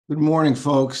Good morning,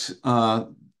 folks.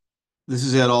 This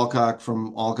is Ed Allcock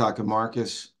from Allcock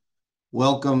Marcus.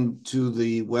 Welcome to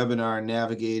the webinar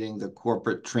Navigating the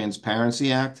Corporate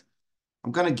Transparency Act.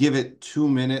 I'm going to give it 2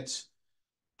 minutes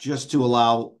just to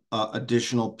allow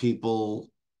additional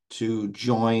people to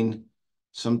join.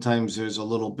 Sometimes there's a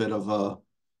little bit of a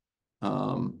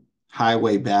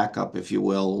highway backup, if you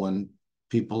will, when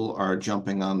people are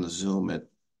jumping on the Zoom at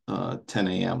 10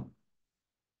 a.m.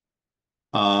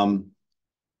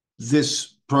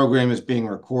 This program is being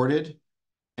recorded,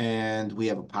 and we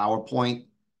have a PowerPoint.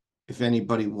 If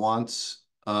anybody wants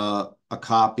a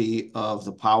copy of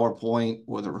the PowerPoint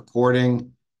or the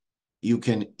recording, you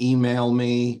can email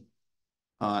me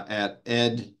at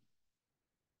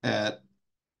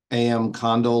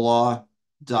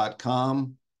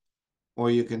ed@amcondolaw.com, or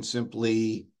you can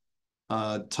simply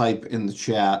type in the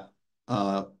chat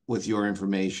with your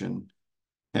information,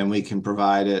 and we can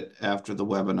provide it after the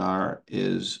webinar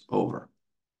is over.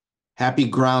 Happy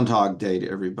Groundhog Day to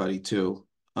everybody, too.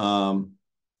 I'm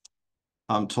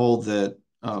told that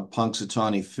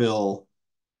Punxsutawney Phil,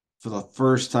 for the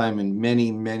first time in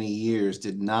many, many years,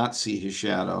 did not see his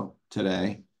shadow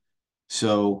today.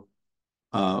 So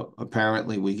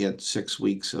apparently we get 6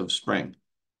 weeks of spring.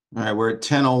 All right, we're at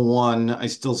 10:01. I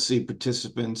still see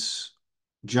participants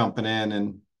jumping in,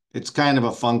 and it's kind of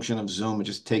a function of Zoom. It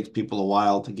just takes people a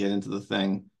while to get into the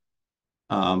thing.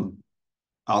 I'll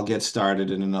get started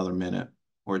in another minute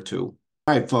or two.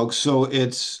 All right, folks, so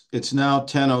it's now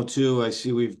 10:02. I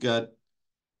see we've got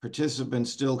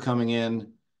participants still coming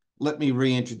in. Let me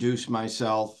reintroduce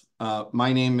myself.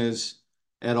 My name is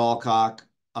Ed Allcock.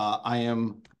 I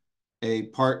am a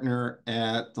partner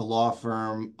at the law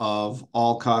firm of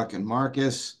Allcock and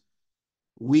Marcus.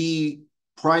 We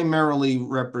primarily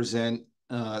represent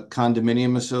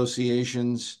condominium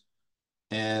associations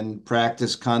and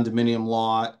practice condominium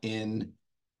law in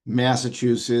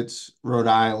Massachusetts, Rhode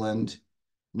Island,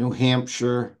 New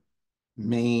Hampshire,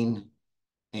 Maine,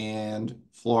 and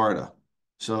Florida.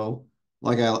 So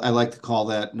like I like to call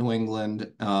that New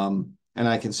England, and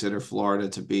I consider Florida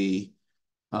to be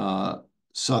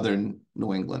southern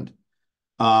New England.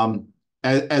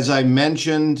 As I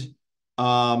mentioned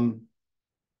on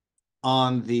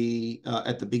the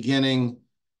at the beginning,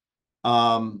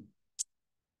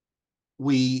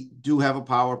 we do have a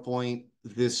PowerPoint.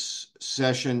 This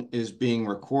session is being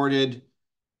recorded.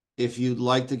 If you'd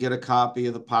like to get a copy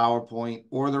of the PowerPoint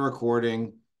or the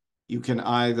recording, you can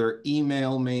either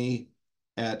email me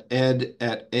at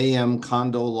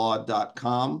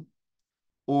ed@amcondolaw.com,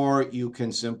 or you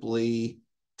can simply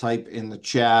type in the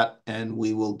chat and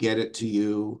we will get it to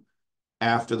you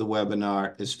after the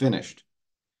webinar is finished.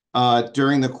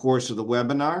 During the course of the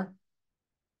webinar,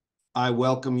 I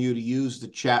welcome you to use the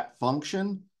chat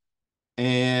function.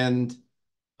 And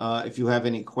if you have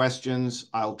any questions,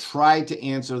 I'll try to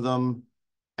answer them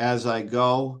as I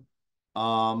go.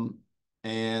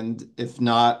 And if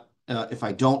not, if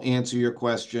I don't answer your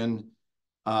question,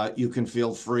 you can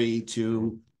feel free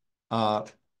to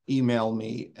email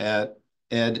me at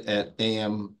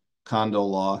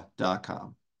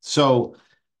ed@amcondolaw.com. So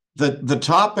the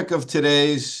topic of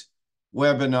today's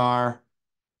webinar,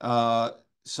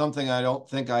 something I don't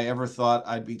think I ever thought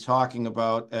I'd be talking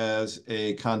about as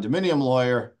a condominium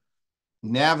lawyer: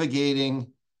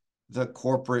 navigating the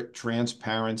Corporate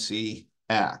Transparency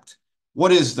Act.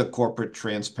 What is the Corporate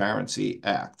Transparency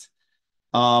Act?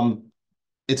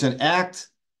 It's an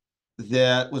act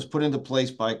that was put into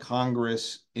place by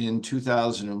Congress in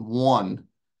 2001,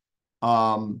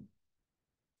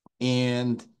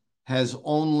 and has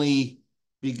only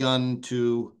begun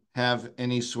to have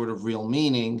any sort of real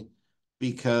meaning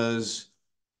because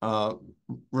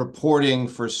reporting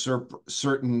for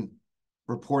certain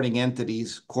reporting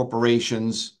entities,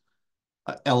 corporations,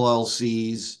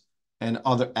 LLCs, and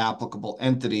other applicable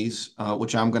entities,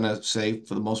 which I'm going to say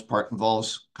for the most part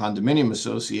involves condominium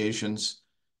associations,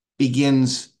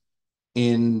 begins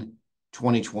in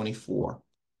 2024.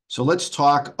 So let's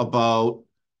talk about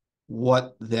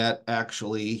what that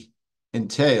actually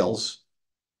entails,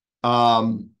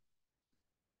 and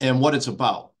what it's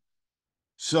about.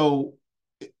 So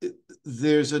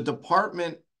there's a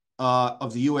department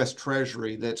of the U.S.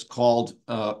 Treasury that's called,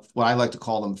 what I like to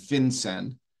call them,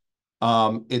 FinCEN.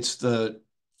 It's the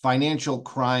Financial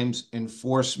Crimes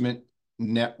Enforcement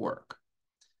Network.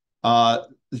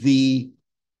 The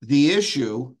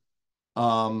issue,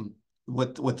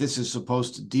 what this is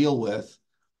supposed to deal with,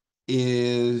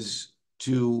 is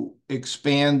to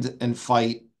expand and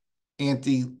fight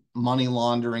anti-money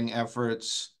laundering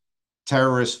efforts,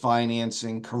 terrorist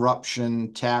financing,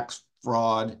 corruption, tax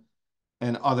fraud,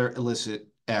 and other illicit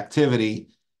activity.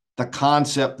 the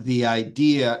concept, the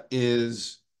idea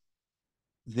is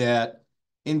that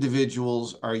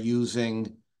individuals are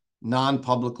using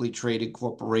non-publicly traded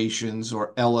corporations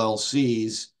or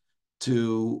LLCs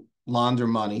to launder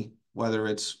money, whether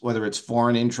it's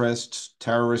foreign interests,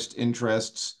 terrorist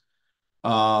interests,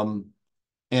 um,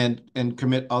 and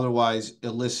commit otherwise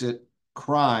illicit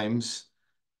crimes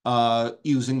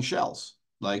using shells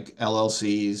like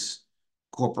LLCs,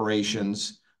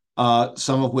 corporations,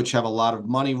 some of which have a lot of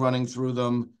money running through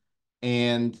them,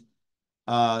 and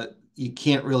you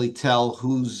can't really tell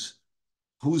who's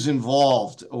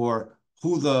involved or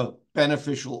who the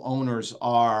beneficial owners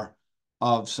are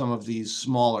of some of these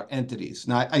smaller entities.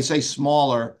 Now, I say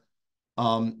smaller,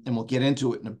 and we'll get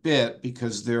into it in a bit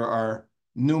because there are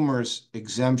numerous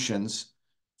exemptions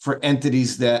for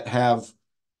entities that have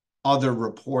other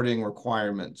reporting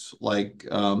requirements, like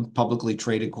publicly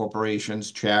traded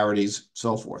corporations, charities,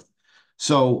 so forth.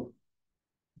 So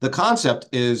the concept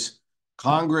is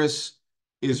Congress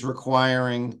is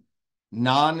requiring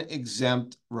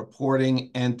non-exempt reporting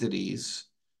entities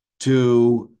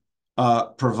to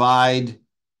provide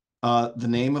the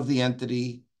name of the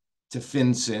entity to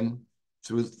FinCEN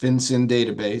through FinCEN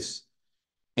database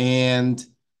and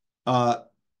uh,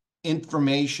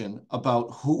 information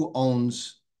about who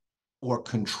owns or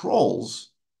controls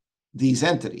these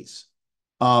entities.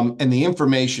 And the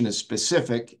information is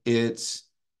specific. It's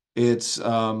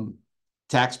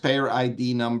taxpayer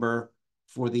ID number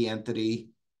for the entity,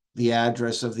 the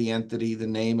address of the entity, the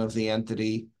name of the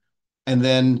entity, and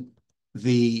then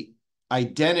the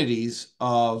identities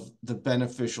of the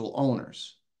beneficial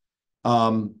owners,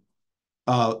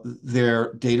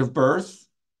 their date of birth,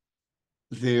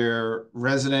 their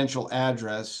residential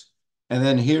address, and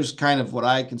then here's kind of what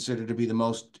I consider to be the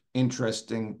most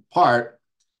interesting part,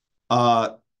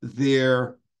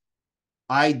 their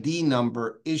ID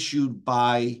number issued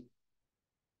by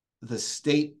the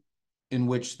state in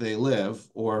which they live,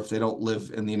 or if they don't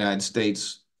live in the United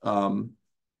States, an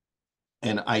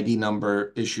ID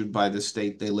number issued by the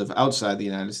state they live outside the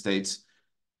United States,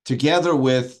 together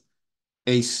with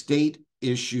a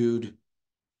state-issued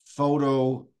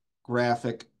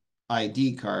photographic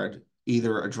ID card,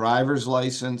 either a driver's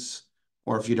license,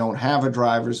 or if you don't have a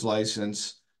driver's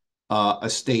license, a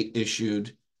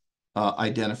state-issued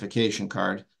identification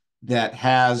card that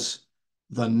has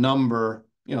the number,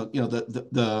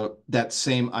 that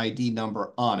same ID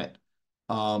number on it.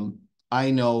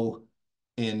 I know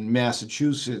in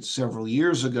Massachusetts several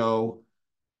years ago,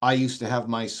 I used to have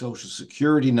my Social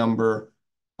Security number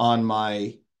on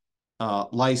my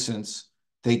license.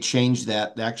 They changed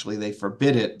that. Actually, they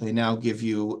forbid it. They now give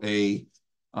you a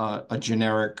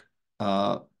generic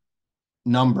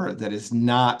number that is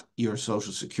not your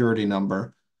Social Security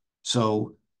number.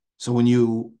 So when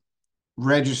you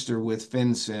register with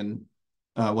FinCEN,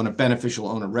 when a beneficial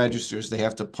owner registers, they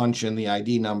have to punch in the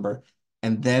ID number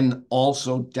and then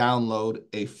also download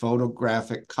a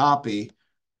photographic copy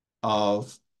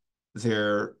of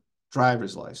their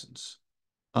driver's license.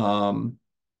 Let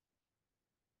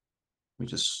me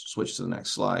just switch to the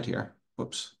next slide here.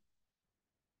 Whoops.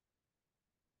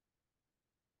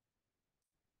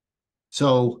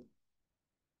 So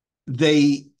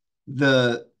the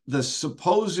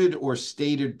supposed or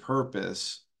stated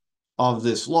purpose of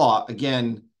this law,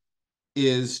 again,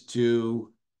 is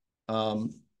to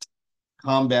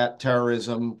combat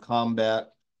terrorism,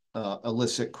 combat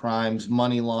illicit crimes,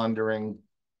 money laundering,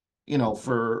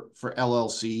 for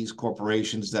LLCs,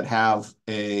 corporations that have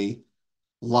a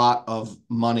lot of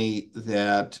money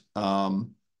that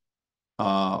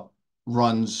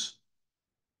runs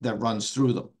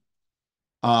through them.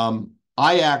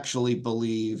 I actually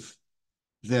believe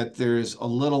that there's a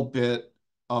little bit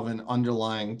of an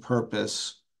underlying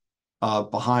purpose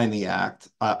behind the act.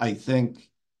 I think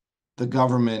the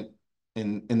government,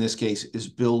 in this case, is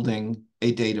building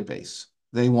a database.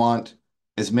 They want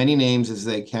as many names as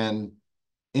they can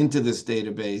into this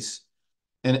database,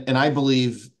 and I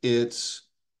believe it's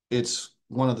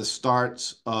one of the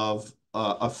starts of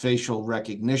a facial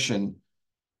recognition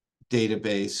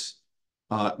database.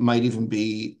 Might even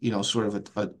be, sort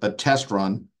of a test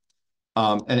run.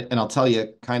 And I'll tell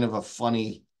you kind of a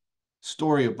funny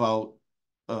story about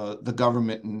the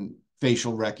government and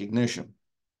facial recognition.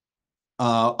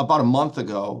 About a month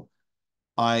ago,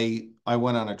 I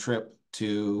went on a trip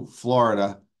to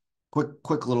Florida,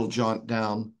 quick little jaunt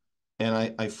down,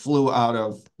 and I flew out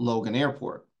of Logan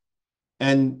Airport.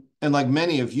 And like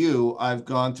many of you, I've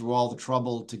gone through all the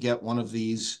trouble to get one of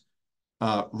these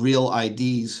real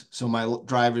IDs. So my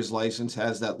driver's license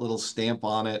has that little stamp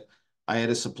on it. I had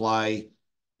to supply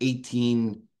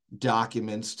 18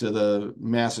 documents to the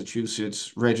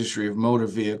Massachusetts Registry of Motor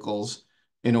Vehicles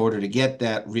in order to get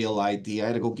that real ID. I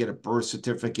had to go get a birth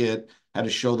certificate, had to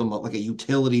show them like a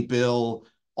utility bill,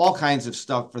 all kinds of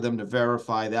stuff for them to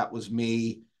verify that was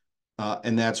me,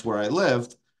 and that's where I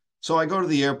lived. So I go to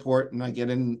the airport and I get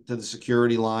into the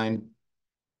security line.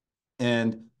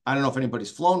 And I don't know if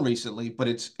anybody's flown recently, but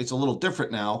it's a little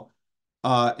different now.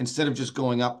 Instead of just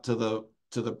going up to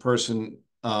the person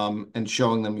and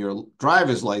showing them your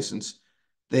driver's license,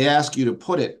 they ask you to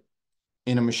put it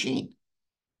in a machine.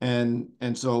 And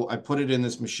so I put it in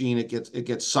this machine. It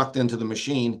gets sucked into the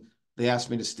machine. They ask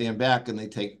me to stand back and they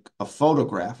take a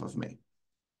photograph of me.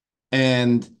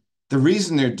 And the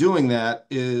reason they're doing that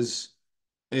is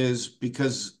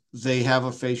because they have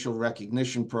a facial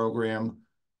recognition program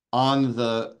on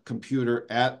the computer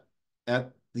at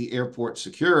the airport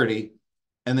security,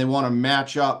 and they want to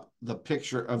match up the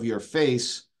picture of your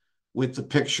face with the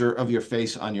picture of your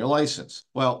face on your license.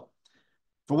 Well,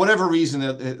 for whatever reason,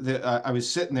 I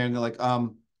was sitting there and they're like,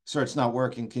 sir, it's not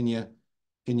working. Can you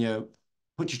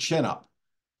put your chin up?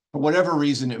 For whatever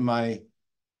reason, in my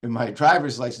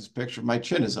driver's license picture, my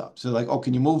chin is up. So like, oh,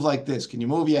 can you move like this? Can you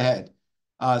move your head?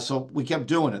 So we kept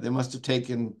doing it. They must have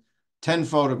taken 10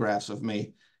 photographs of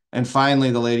me. And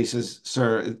finally, the lady says,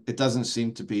 sir, it doesn't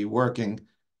seem to be working.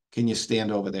 Can you stand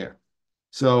over there?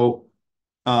 So,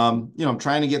 I'm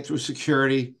trying to get through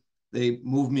security. They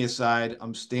move me aside.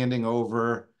 I'm standing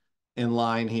over in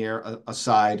line here,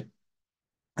 aside.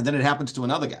 And then it happens to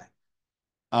another guy.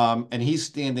 And he's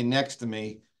standing next to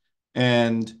me.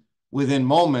 And within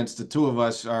moments, the two of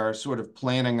us are sort of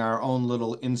planning our own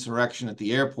little insurrection at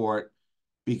the airport,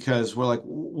 because we're like,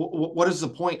 what is the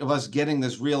point of us getting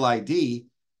this real ID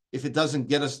if it doesn't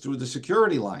get us through the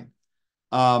security line?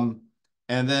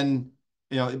 And then,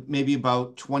 maybe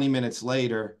about 20 minutes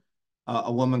later,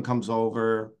 a woman comes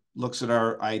over, looks at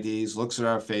our IDs, looks at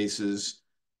our faces,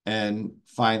 and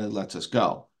finally lets us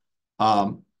go.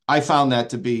 I found that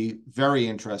to be very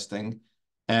interesting.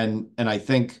 And I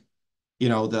think,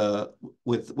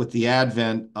 with the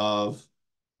advent of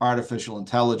artificial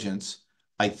intelligence,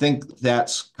 I think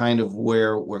that's kind of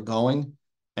where we're going.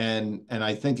 And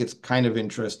I think it's kind of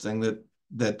interesting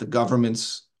that the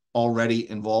government's already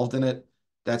involved in it.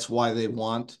 That's why they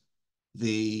want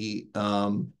the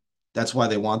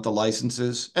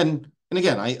licenses. And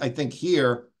again, I think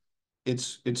here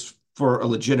it's for a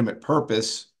legitimate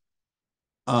purpose.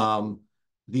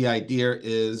 The idea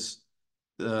is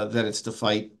that it's to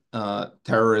fight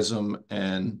terrorism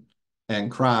and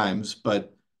crimes,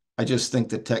 but I just think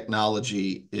that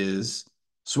technology is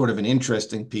sort of an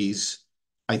interesting piece.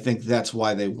 I think that's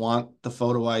why they want the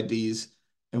photo IDs,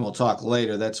 and we'll talk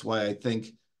later. That's why I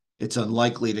think it's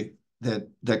unlikely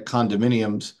that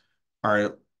condominiums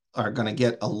are going to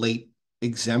get a late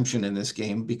exemption in this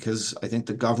game, because I think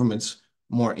the government's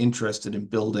more interested in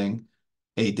building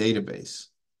a database.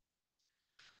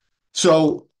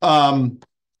 So,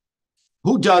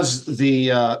 who does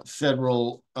the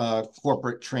Federal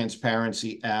Corporate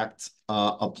Transparency Act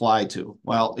apply to?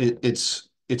 Well, it's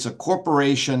a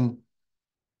corporation,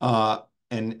 an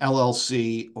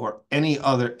LLC, or any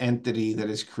other entity that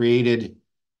is created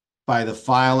by the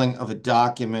filing of a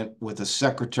document with a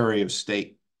Secretary of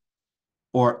State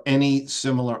or any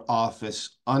similar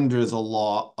office under the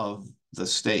law of the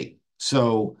state.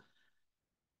 So,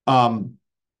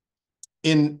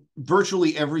 in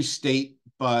virtually every state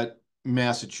but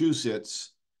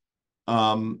Massachusetts,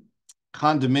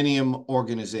 condominium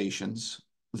organizations,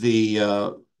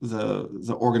 the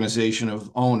organization of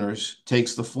owners,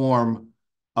 takes the form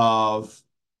of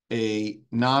a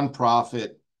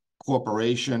nonprofit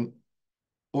corporation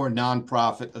or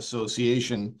nonprofit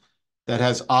association that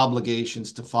has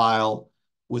obligations to file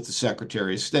with the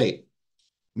Secretary of State.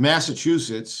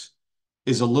 Massachusetts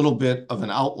is a little bit of an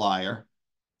outlier.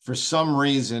 For some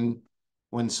reason,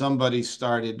 when somebody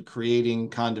started creating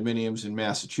condominiums in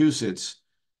Massachusetts,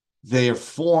 they are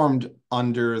formed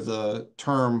under the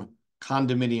term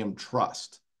condominium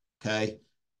trust. Okay.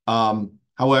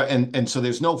 However, and so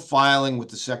there's no filing with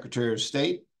the Secretary of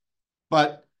State,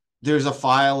 but there's a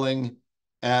filing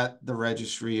at the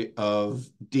Registry of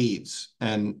Deeds,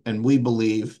 and we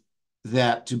believe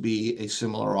that to be a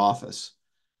similar office.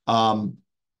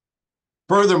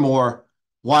 Furthermore,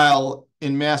 while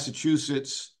in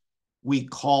Massachusetts we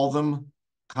call them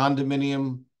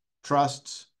condominium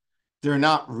trusts, they're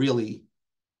not really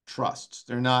trusts.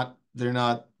 They're not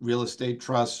real estate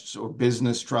trusts or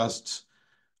business trusts.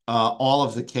 All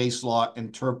of the case law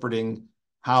interpreting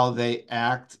how they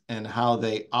act and how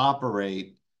they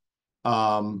operate,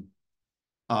 they've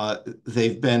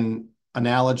been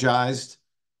analogized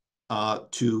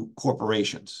to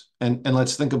corporations. And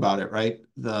let's think about it, right?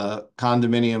 The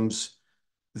condominiums,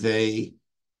 they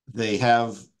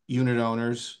have unit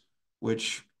owners,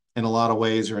 which in a lot of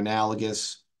ways are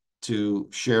analogous to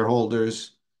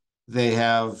shareholders. They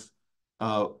have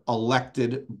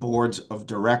elected boards of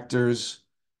directors,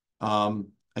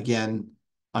 again,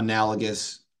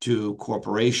 analogous to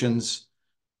corporations.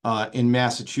 In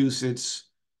Massachusetts,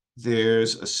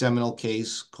 there's a seminal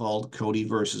case called Cody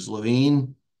versus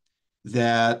Levine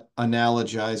that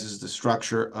analogizes the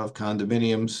structure of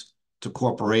condominiums to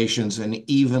corporations and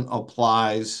even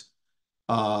applies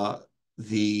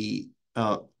the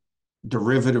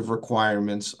derivative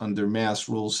requirements under Mass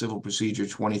Rule Civil Procedure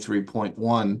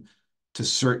 23.1 to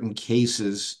certain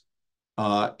cases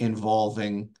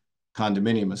involving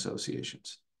condominium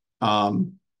associations.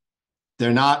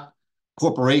 They're not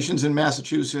corporations in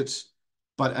Massachusetts,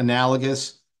 but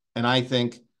analogous. And I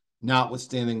think,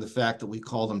 notwithstanding the fact that we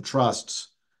call them trusts,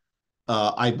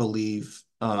 I believe,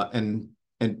 and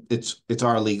it's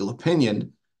our legal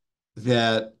opinion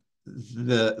that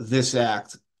this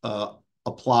act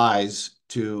applies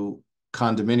to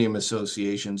condominium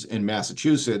associations in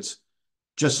Massachusetts,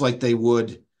 just like they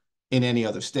would in any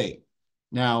other state.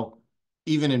 Now,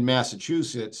 even in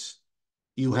Massachusetts,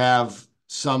 you have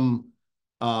some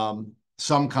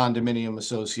condominium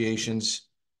associations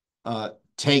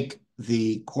take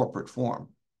the corporate form.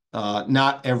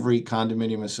 Not every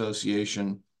condominium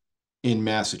association in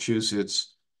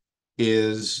Massachusetts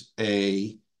is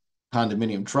a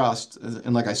condominium trust.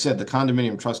 And like I said, the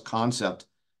condominium trust concept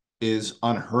is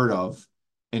unheard of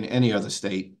in any other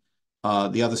state.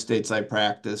 The other states I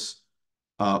practice,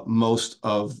 most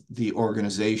of the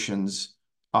organizations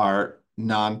are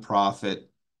nonprofit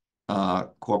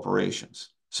corporations.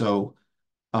 So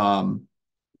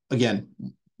again,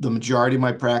 the majority of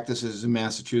my practice is in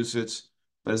Massachusetts,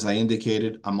 but as I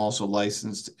indicated, I'm also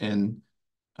licensed in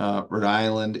Rhode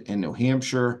Island and New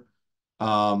Hampshire.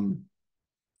 And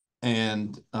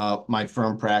my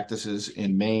firm practices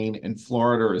in Maine and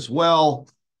Florida as well.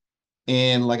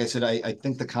 And like I said, I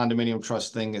think the condominium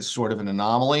trust thing is sort of an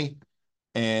anomaly.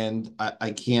 And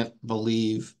I can't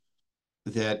believe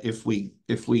that if we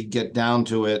get down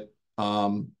to it,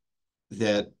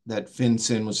 that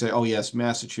FinCEN would say, oh yes,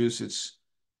 Massachusetts,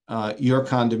 your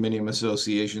condominium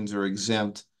associations are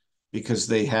exempt because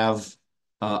they have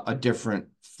a different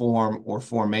form or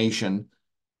formation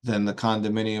than the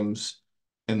condominiums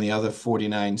in the other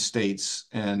 49 states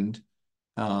and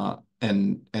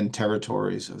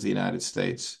territories of the United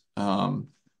States.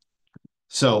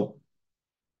 So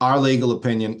our legal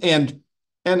opinion, and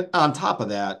on top of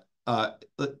that,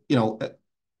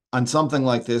 on something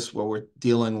like this where we're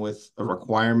dealing with a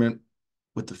requirement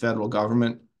with the federal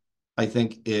government, I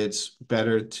think it's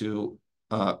better to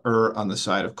err on the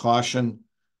side of caution,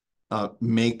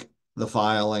 make the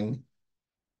filing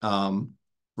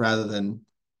rather than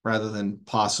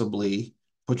possibly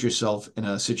put yourself in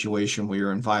a situation where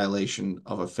you're in violation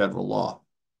of a federal law.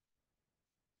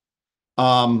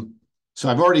 So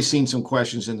I've already seen some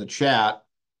questions in the chat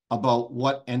about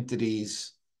what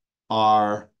entities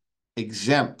are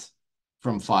exempt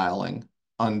from filing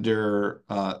under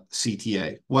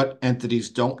CTA. What entities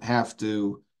don't have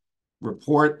to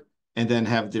report and then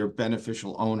have their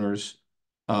beneficial owners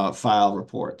file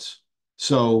reports.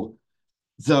 So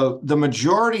the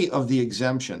majority of the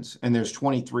exemptions, and there's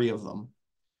 23 of them,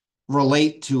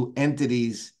 relate to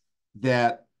entities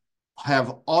that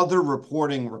have other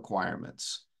reporting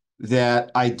requirements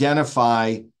that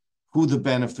identify who the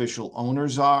beneficial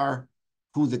owners are,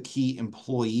 who the key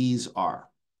employees are.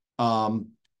 And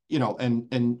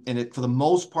for the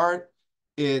most part,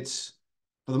 it's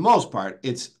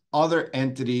other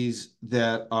entities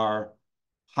that are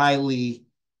highly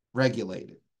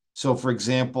regulated. So, for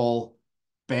example,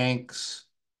 banks,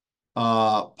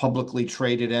 publicly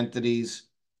traded entities.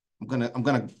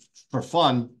 For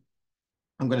fun,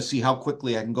 I'm gonna see how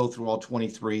quickly I can go through all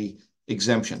 23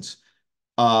 exemptions.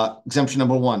 Exemption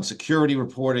number 1, security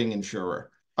reporting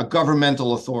insurer, a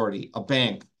governmental authority, a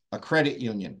bank, a credit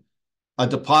union, a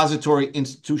depository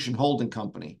institution holding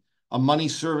company, a money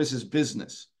services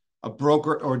business, a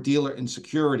broker or dealer in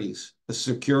securities, a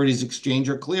securities exchange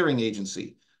or clearing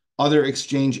agency, other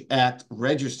Exchange Act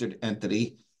registered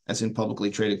entity, as in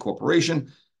publicly traded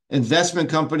corporation, investment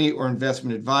company or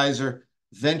investment advisor,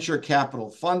 venture capital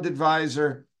fund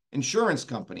advisor, insurance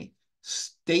company,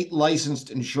 state licensed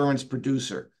insurance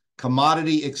producer,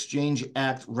 Commodity Exchange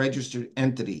Act registered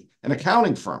entity, an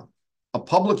accounting firm, a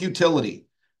public utility,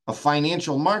 a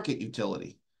financial market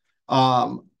utility,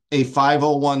 a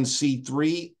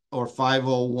 501c3 or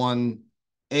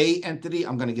 501a entity.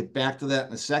 I'm going to get back to that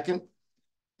in a second.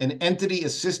 an entity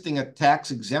assisting a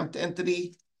tax-exempt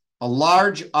entity, a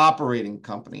large operating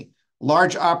company.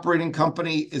 Large operating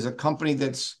company is a company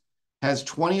has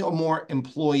 20 or more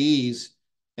employees,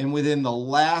 and within the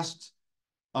last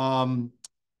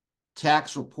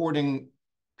tax reporting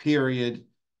period,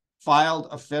 filed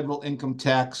a federal income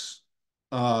tax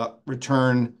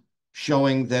return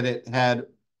showing that it had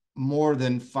more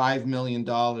than $5 million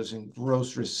in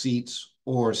gross receipts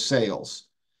or sales.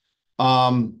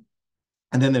 And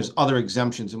then there's other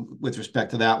exemptions with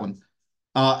respect to that one.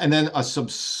 And then a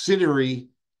subsidiary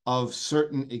of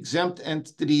certain exempt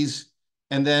entities.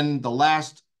 And then the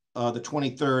last, the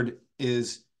 23rd,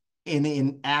 is an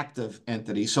inactive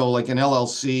entity. So like an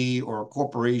LLC or a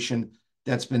corporation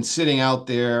that's been sitting out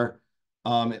there.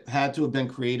 It had to have been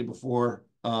created before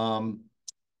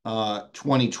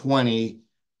 2020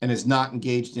 and is not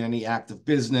engaged in any active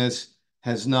business,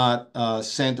 has not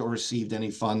sent or received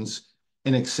any funds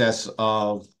in excess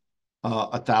of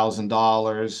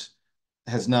 $1,000,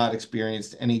 has not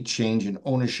experienced any change in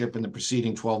ownership in the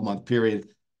preceding 12-month period.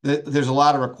 There's a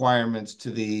lot of requirements to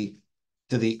the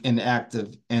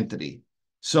inactive entity.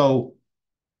 So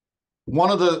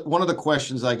one of the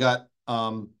questions I got,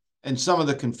 and some of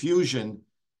the confusion,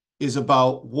 is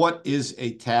about what is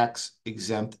a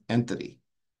tax-exempt entity.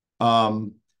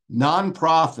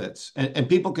 Nonprofits, and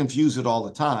people confuse it all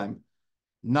the time.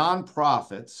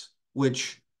 Nonprofits,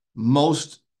 which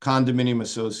most condominium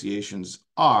associations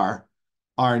are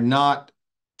not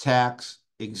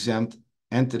tax-exempt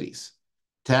entities.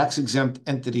 Tax-exempt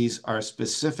entities are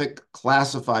specific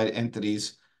classified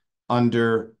entities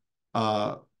under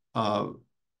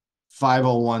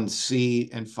 501c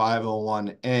and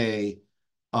 501a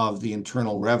of the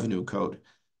Internal Revenue Code.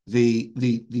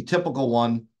 The typical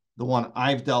one, the one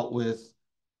I've dealt with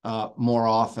more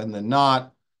often than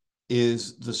not,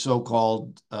 is the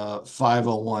so-called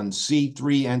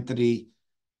 501c3 entity.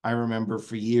 I remember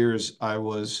for years I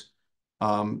was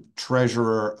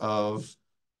treasurer of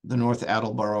the North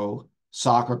Attleboro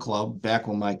Soccer Club back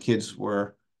when my kids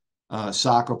were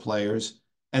soccer players,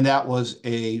 and that was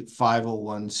a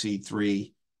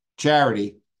 501c3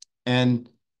 charity. And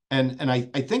I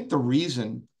think the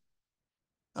reason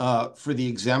for the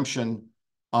exemption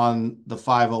on the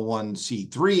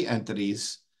 501c3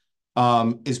 entities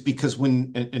is because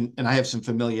and I have some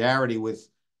familiarity with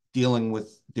dealing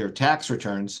with their tax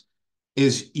returns,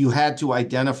 is you had to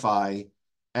identify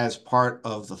as part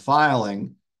of the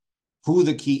filing who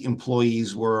the key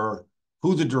employees were,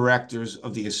 who the directors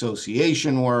of the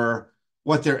association were,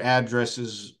 what their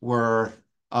addresses were.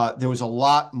 There was a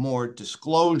lot more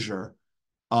disclosure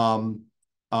on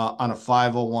a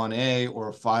 501a or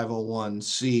a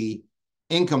 501c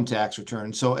income tax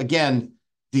return. So again,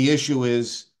 the issue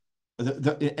is,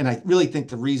 and I really think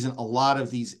the reason a lot of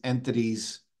these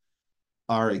entities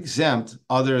are exempt,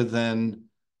 other than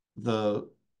the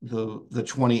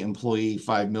 20 employee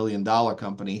 $5 million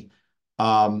company,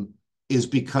 is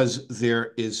because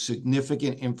there is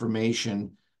significant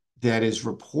information that is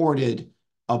reported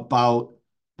about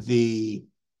the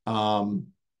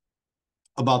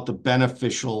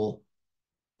beneficial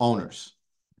owners.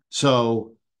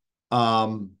 So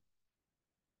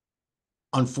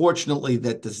unfortunately,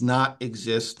 that does not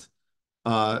exist.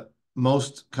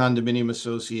 Most condominium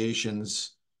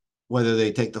associations, whether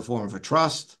they take the form of a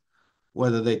trust,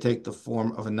 whether they take the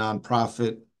form of a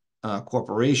nonprofit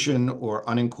corporation or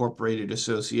unincorporated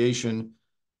association,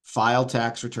 file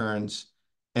tax returns,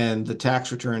 and the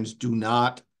tax returns do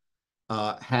not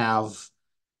have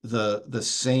the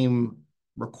same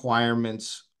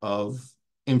requirements of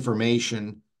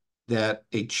information that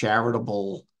a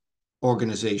charitable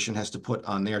organization has to put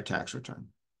on their tax return.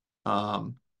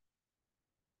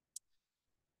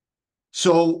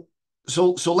 So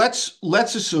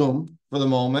let's assume for the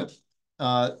moment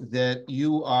that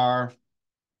you are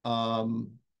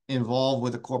involved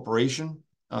with a corporation,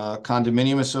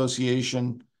 condominium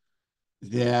association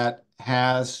that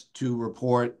has to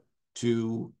report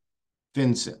to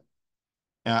FinCEN.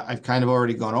 I've kind of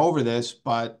already gone over this,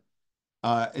 but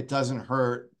it doesn't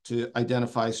hurt to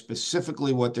identify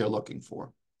specifically what they're looking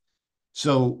for.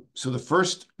 So the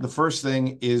first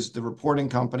thing is the reporting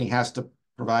company has to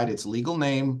provide its legal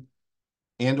name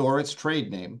and or its trade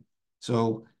name.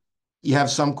 So you have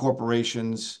some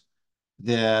corporations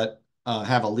that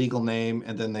have a legal name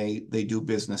and then they do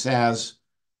business as.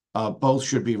 Both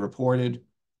should be reported.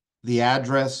 The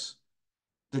address,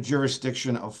 the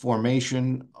jurisdiction of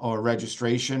formation or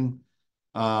registration.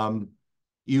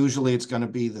 Usually it's going to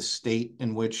be the state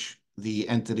in which the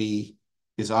entity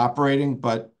is operating,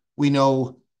 but we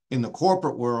know in the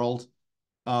corporate world,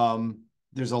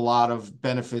 there's a lot of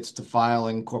benefits to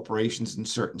filing corporations in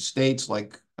certain states,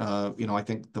 like I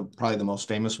think probably the most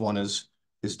famous one is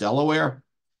Delaware.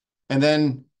 And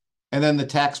then the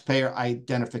taxpayer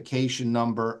identification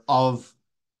number of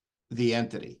the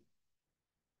entity.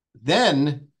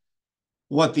 Then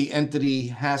what the entity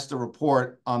has to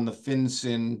report on the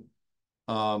FinCEN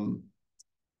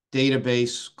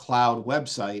database cloud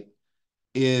website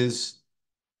is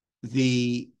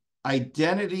the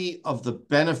identity of the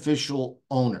beneficial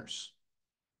owners.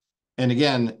 And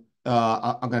again,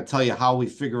 I'm going to tell you how we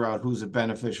figure out who's a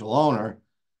beneficial owner.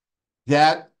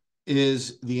 That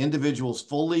is the individual's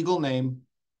full legal name,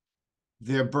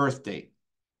 their birth date,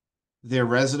 their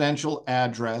residential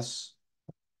address,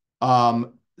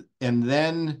 and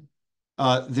then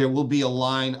there will be a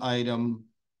line item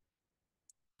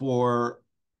for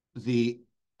the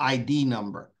ID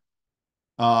number.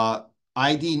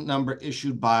 ID number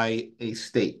issued by a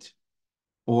state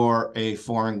or a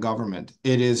foreign government.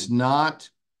 It is not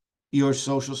your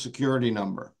social security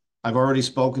number. I've already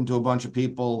spoken to a bunch of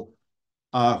people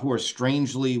who are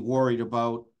strangely worried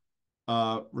about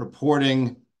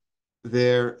reporting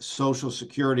their social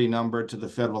security number to the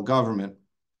federal government.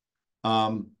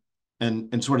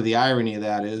 And sort of the irony of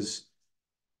that is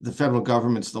the federal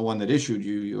government's the one that issued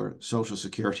you your social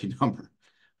security number.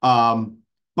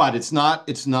 But it's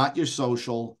not your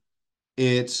social.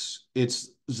 It's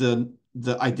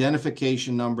the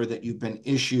identification number that you've been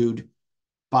issued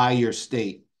by your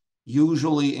state,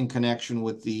 usually in connection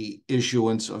with the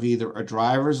issuance of either a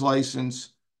driver's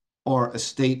license or a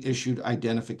state-issued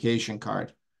identification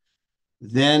card.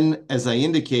 Then, as I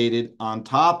indicated, on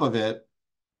top of it,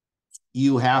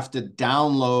 you have to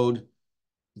download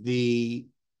the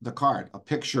card, a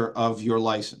picture of your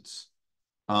license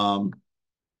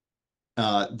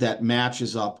that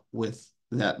matches up with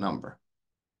that number.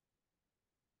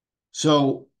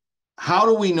 So how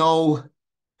do we know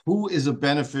who is a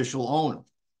beneficial owner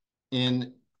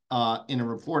in a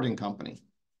reporting company?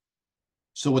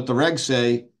 So what the regs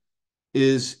say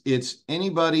is it's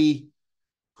anybody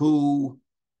who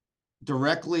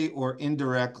directly or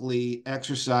indirectly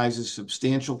exercises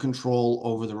substantial control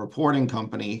over the reporting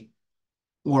company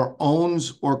or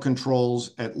owns or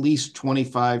controls at least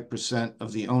 25%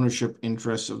 of the ownership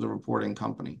interests of the reporting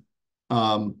company.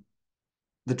 The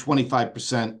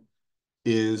 25%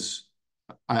 is,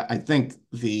 I think,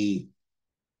 the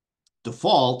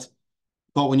default,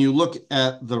 but when you look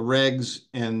at the regs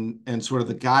and sort of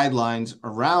the guidelines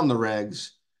around the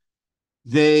regs,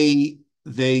 they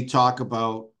talk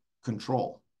about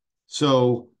control.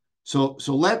 So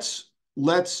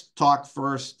let's talk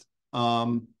first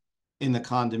in the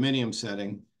condominium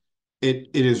setting.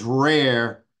 It is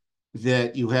rare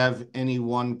that you have any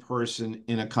one person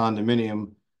in a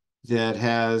condominium that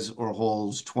has or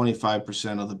holds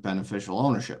 25% of the beneficial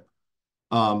ownership.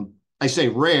 I say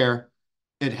rare,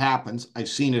 it happens. I've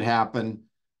seen it happen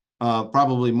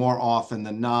probably more often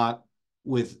than not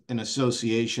with an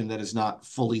association that is not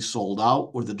fully sold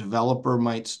out, where the developer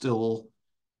might still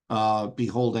be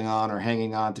holding on or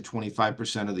hanging on to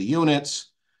 25% of the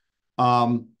units.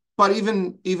 But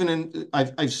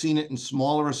I've seen it in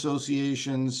smaller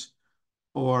associations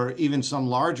or even some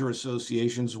larger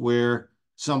associations where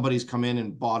somebody's come in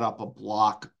and bought up a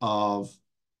block of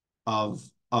the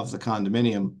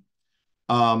condominium.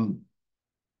 But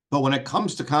when it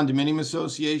comes to condominium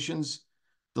associations,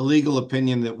 the legal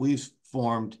opinion that we've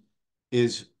formed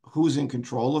is who's in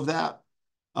control of that.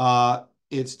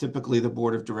 It's typically the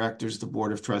board of directors, the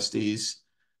board of trustees,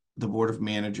 the board of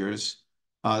managers.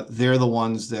 They're the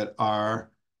ones that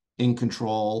are in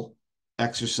control,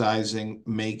 exercising,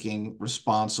 making,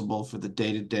 responsible for the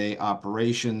day-to-day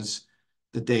operations,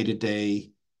 the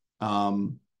day-to-day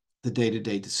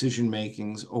decision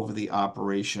makings over the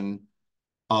operation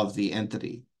of the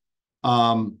entity.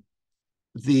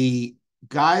 The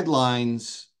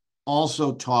guidelines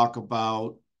also talk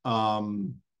about,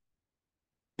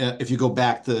 if you go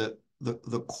back to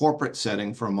the corporate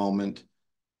setting for a moment,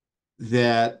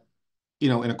 that,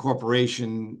 in a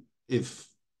corporation, if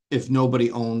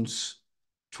nobody owns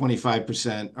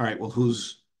 25%, all right, well, who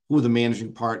are the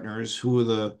managing partners?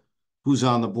 Who's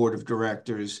on the board of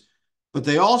directors? But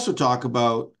they also talk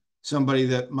about somebody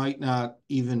that might not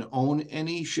even own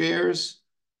any shares,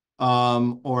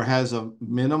 or has a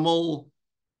minimal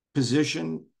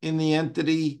position in the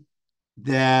entity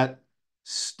that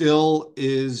still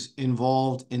is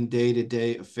involved in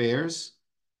day-to-day affairs.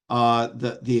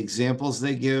 The examples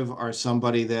they give are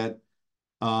somebody that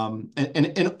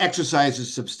and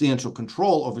exercises substantial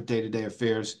control over day-to-day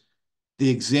affairs. The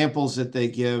examples that they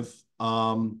give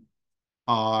are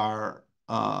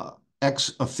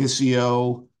ex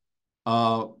officio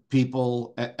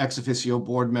people, ex officio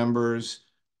board members,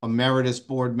 emeritus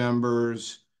board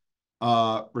members,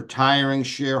 retiring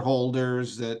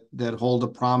shareholders that hold a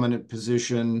prominent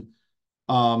position.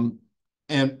 Um,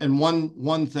 and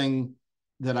one thing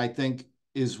that I think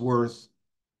is worth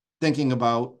thinking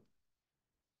about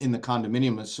in the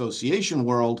condominium association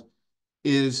world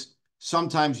is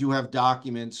sometimes you have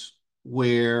documents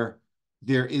where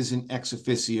there is an ex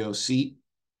officio seat.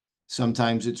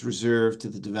 Sometimes it's reserved to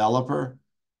the developer.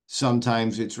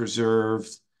 Sometimes it's reserved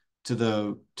to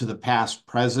the past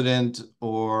president,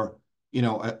 or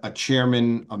a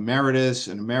chairman emeritus,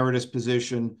 an emeritus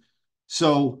position.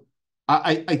 So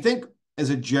I think as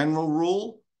a general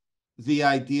rule, the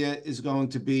idea is going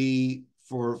to be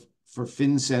for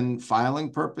FinCEN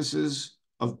filing purposes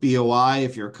of BOI,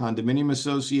 if you're a condominium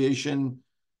association,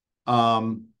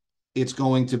 um, it's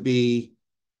going to be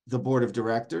the board of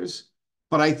directors.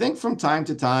 But I think from time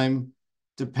to time,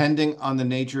 depending on the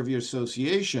nature of your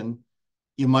association,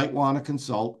 you might want to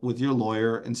consult with your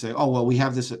lawyer and say, oh, well, we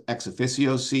have this ex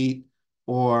officio seat,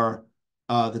 or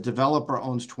the developer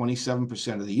owns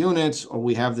 27% of the units, or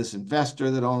we have this investor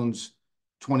that owns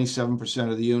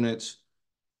 27% of the units.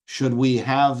 Should we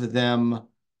have them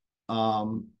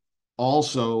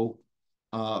also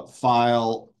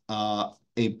file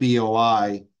a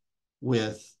BOI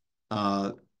with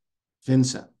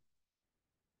FinCEN?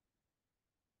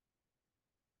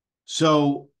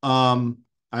 So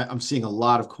I'm seeing a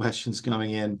lot of questions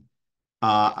coming in.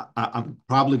 I'm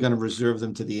probably going to reserve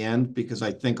them to the end because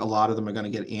I think a lot of them are going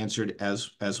to get answered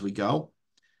as we go.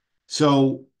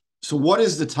 So what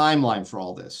is the timeline for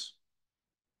all this?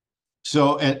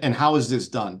 So and how is this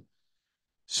done?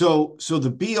 So the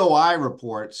BOI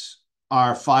reports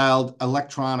are filed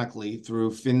electronically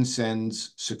through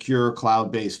FinCEN's secure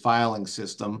cloud-based filing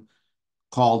system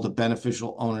called the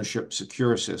Beneficial Ownership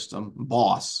Secure System,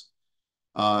 BOSS.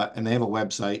 And they have a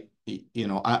website.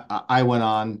 I went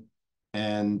on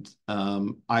and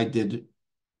I did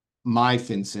my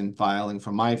FinCEN filing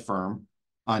for my firm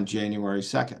on January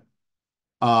 2nd.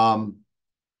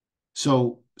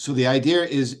 So the idea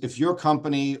is if your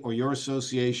company or your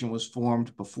association was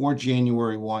formed before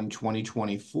January 1,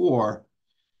 2024,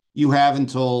 you have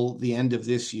until the end of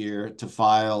this year to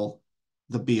file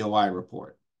the BOI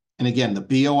report. And again, the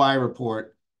BOI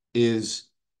report is,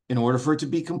 in order for it to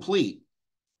be complete,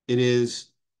 it is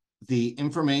the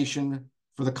information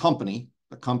for the company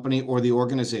or the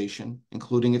organization,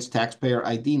 including its taxpayer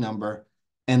ID number,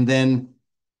 and then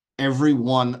every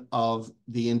one of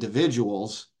the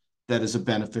individuals that is a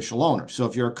beneficial owner. So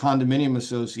if you're a condominium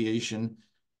association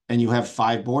and you have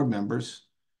 5 board members,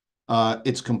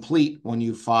 it's complete when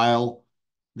you file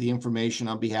the information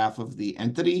on behalf of the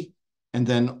entity, and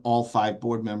then all 5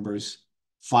 board members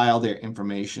file their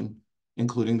information,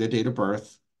 including their date of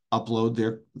birth, upload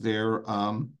their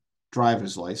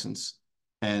driver's license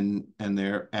and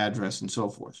their address and so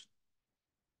forth.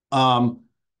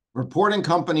 Reporting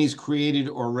companies created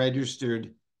or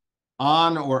registered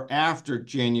on or after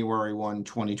January 1,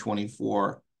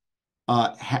 2024,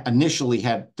 initially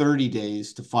had 30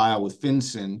 days to file with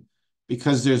FinCEN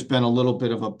because there's been a little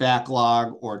bit of a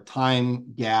backlog or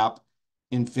time gap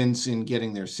in FinCEN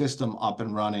getting their system up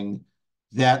and running.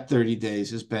 That 30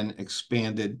 days has been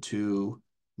expanded to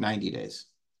 90 days.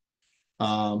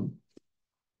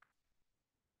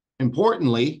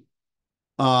 Importantly,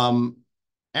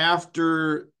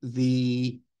 after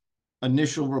the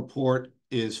initial report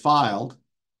is filed,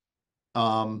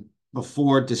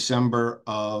 before December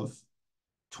of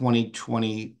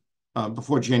 2020,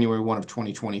 before January 1 of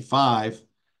 2025,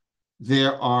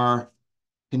 there are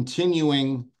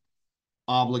continuing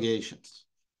obligations.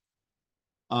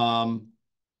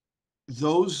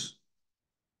 Those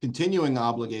continuing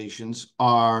obligations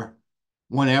are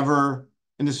whenever,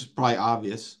 and this is probably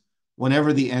obvious,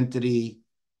 whenever the entity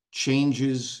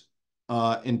changes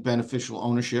in beneficial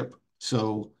ownership.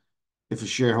 So if a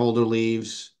shareholder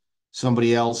leaves,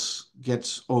 somebody else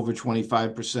gets over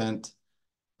 25%.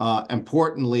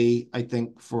 Importantly, I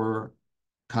think for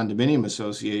condominium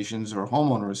associations or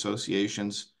homeowner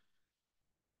associations,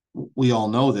 we all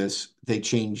know this, they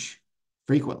change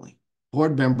frequently.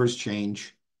 Board members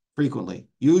change frequently,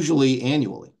 usually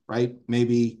annually, right?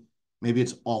 Maybe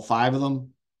it's all 5 of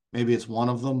them, maybe it's 1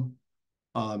 of them,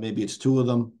 maybe it's 2 of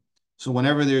them. So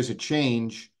whenever there's a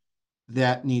change,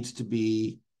 that needs to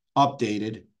be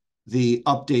updated. The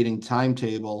updating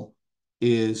timetable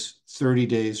is 30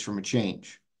 days from a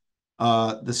change.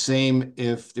 The same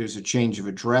if there's a change of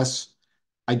address.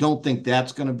 I don't think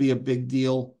that's going to be a big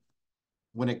deal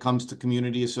when it comes to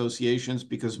community associations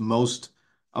because most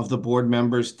of the board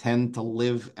members tend to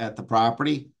live at the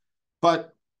property.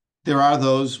 But there are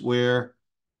those where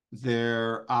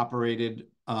they're operated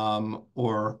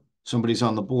or somebody's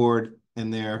on the board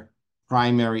and their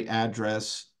primary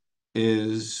address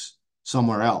is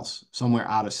somewhere else, somewhere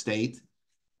out of state.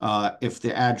 If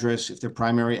their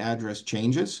primary address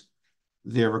changes,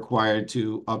 they're required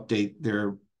to update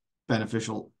their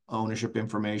beneficial ownership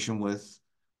information with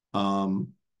um,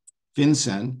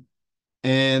 FinCEN.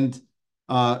 And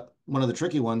one of the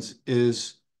tricky ones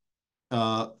is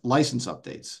license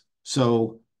updates.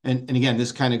 So, and again,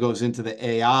 this kind of goes into the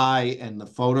AI and the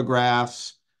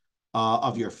photographs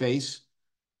of your face.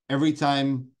 Every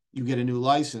time you get a new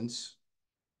license,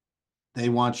 they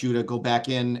want you to go back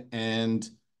in and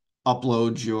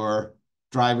upload your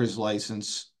driver's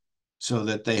license so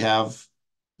that they have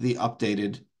the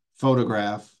updated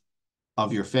photograph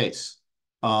of your face.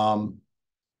 Um,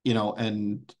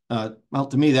 and well,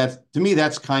 to me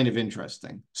that's kind of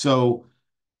interesting. So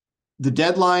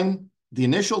the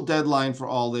initial deadline for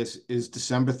all this is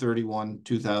December 31,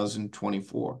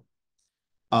 2024.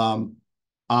 Um,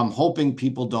 I'm hoping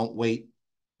people don't wait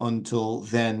until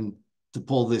then to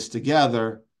pull this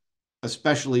together,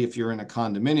 especially if you're in a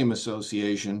condominium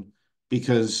association,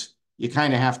 because you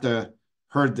kind of have to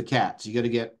herd the cats. You got to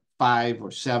get 5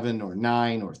 or 7 or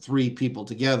 9 or 3 people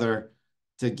together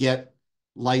to get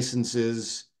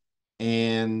licenses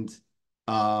and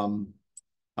um,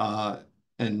 uh,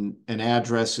 and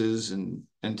addresses and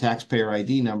taxpayer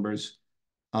ID numbers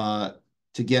uh,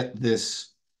 to get this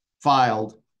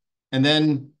filed, and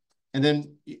then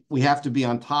we have to be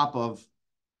on top of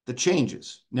the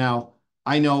changes. Now,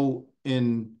 I know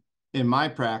in my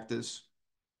practice,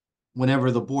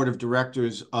 whenever the board of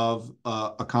directors of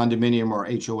a condominium or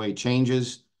HOA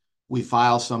changes, we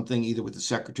file something either with the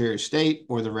Secretary of State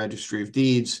or the Registry of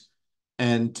Deeds.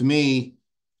 And to me,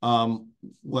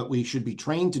 what we should be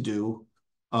trained to do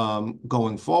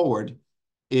going forward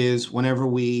is whenever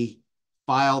we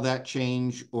file that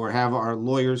change or have our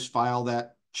lawyers file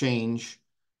that change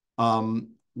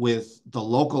with the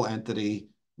local entity,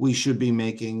 we should be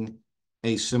making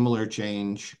a similar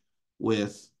change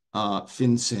with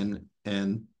FinCEN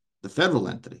and the federal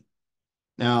entity.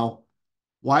 Now,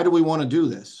 why do we want to do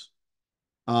this?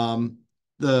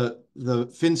 The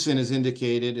FinCEN is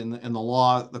indicated in the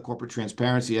law, the Corporate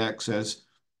Transparency Act says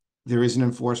there is an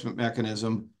enforcement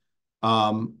mechanism.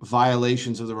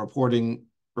 Violations of the reporting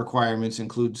requirements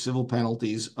include civil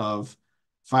penalties of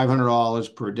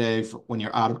 $500 per day when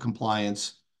you're out of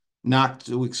compliance, not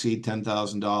to exceed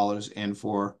 $10,000, and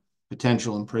for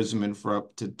potential imprisonment for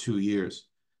up to 2 years.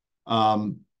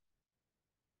 Can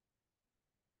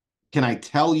I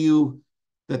tell you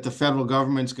that the federal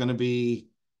government's going to be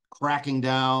cracking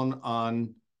down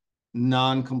on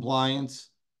non-compliance?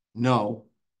 No,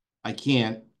 I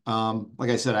can't. Like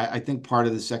I said, I think part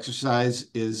of this exercise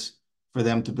is for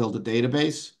them to build a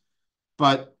database,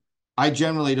 but I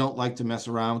generally don't like to mess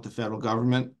around with the federal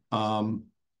government.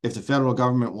 If the federal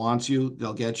government wants you,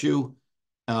 they'll get you.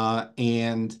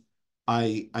 And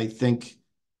I think,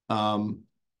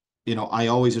 I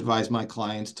always advise my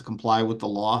clients to comply with the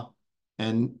law,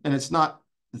 and it's not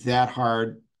that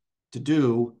hard to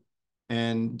do.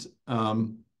 And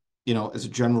as a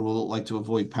general rule, I like to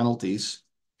avoid penalties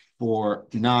for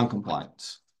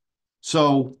non-compliance.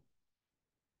 So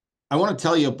I want to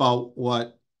tell you about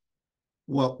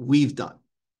what we've done.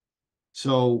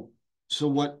 So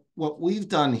what we've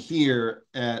done here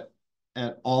at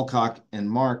Allcock and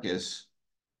Marcus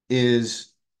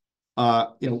is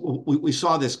we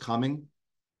saw this coming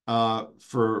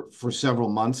for several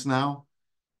months now,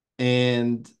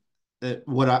 and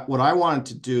what I wanted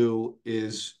to do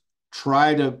is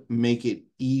try to make it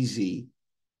easy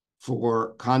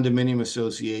for condominium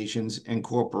associations and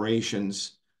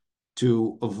corporations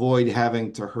to avoid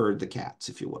having to herd the cats,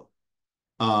 if you will.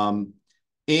 Um,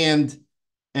 and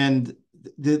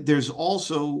there's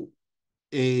also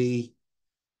a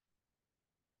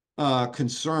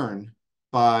concern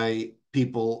by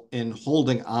people in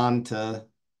holding on to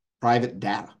private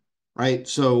data, right?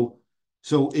 So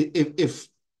if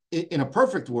in a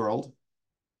perfect world,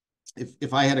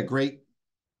 if I had a great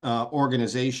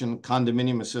organization,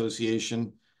 condominium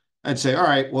association, I'd say, all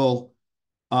right, well,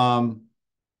 um,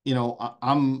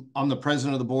 I'm the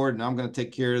president of the board, and I'm going to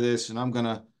take care of this, and I'm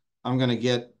gonna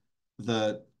get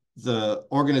the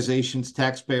organization's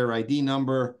taxpayer ID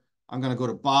number. I'm going to go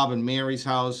to Bob and Mary's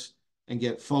house and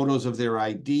get photos of their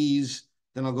IDs.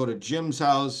 Then I'll go to Jim's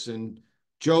house and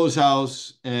Joe's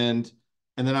house, and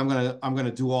then I'm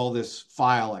gonna do all this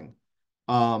filing.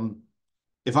 Um,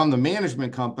 if I'm the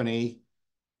management company,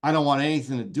 I don't want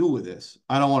anything to do with this.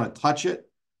 I don't want to touch it.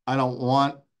 I don't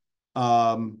want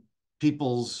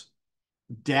people's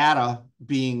data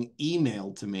being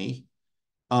emailed to me.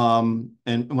 And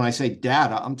when I say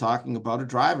data, I'm talking about a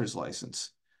driver's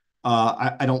license.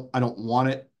 I don't want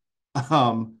it,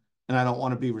 and I don't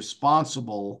want to be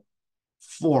responsible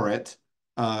for it,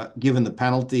 given the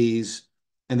penalties,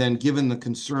 and then given the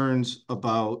concerns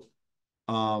about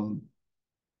um,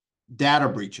 data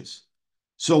breaches.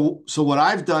 So what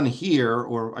I've done here,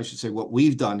 or I should say what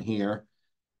we've done here,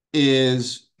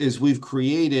 is we've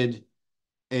created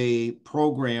a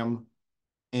program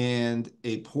and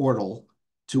a portal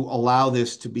to allow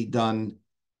this to be done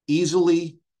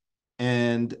easily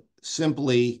and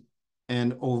simply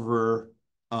and over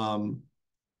um,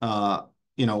 uh,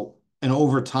 and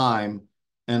over time,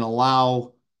 and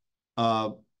allow uh,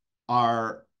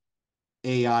 our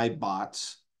AI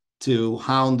bots to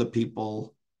hound the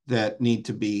people that need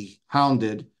to be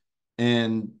hounded.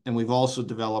 And we've also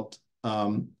developed,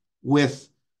 with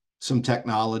some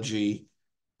technology,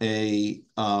 a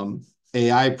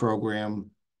AI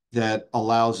program that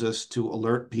allows us to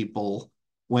alert people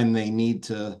when they need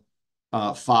to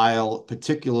file,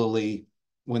 particularly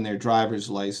when their driver's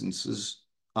licenses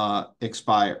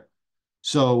expire.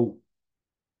 So,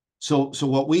 so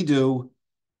what we do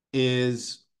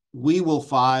is we will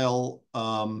file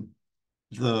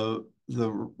the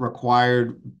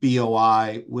required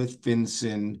BOI with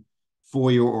FinCEN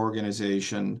for your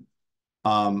organization,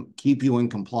 keep you in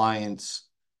compliance,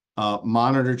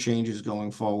 monitor changes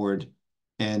going forward,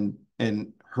 and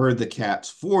herd the cats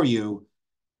for you.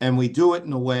 And we do it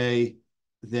in a way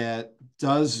that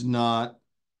does not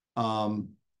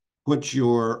put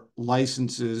your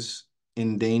licenses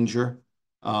in danger.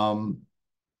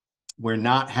 We're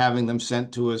not having them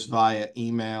sent to us via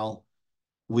email.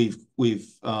 We've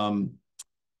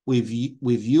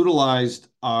utilized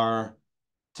our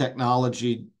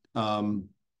technology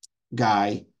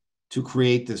guy to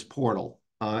create this portal.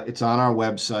 It's on our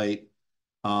website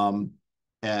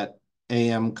at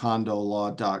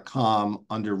amcondolaw.com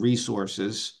under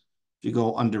resources. If you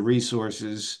go under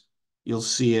resources, you'll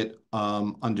see it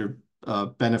under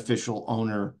beneficial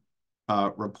owner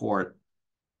report.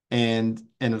 And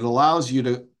it allows you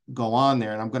to go on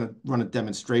there, and I'm going to run a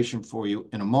demonstration for you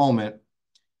in a moment,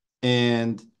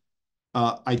 and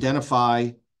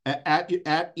identify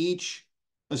at each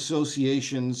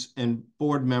associations and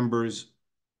board members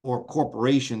or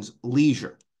corporations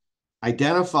leisure.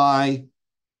 Identify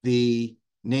the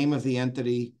name of the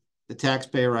entity, the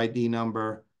taxpayer ID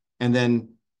number, and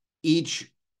then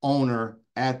each owner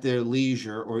at their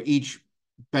leisure, or each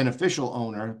beneficial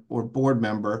owner or board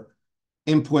member,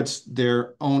 inputs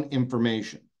their own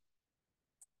information.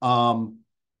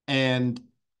 And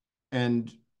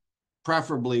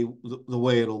preferably the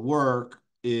way it'll work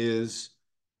is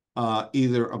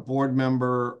either a board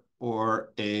member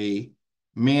or a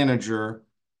manager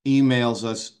emails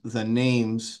us the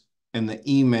names and the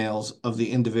emails of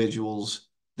the individuals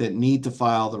that need to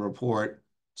file the report,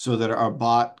 so that our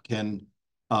bot can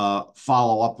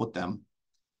follow up with them,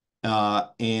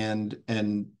 and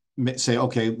say,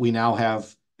 okay, we now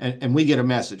have, and we get a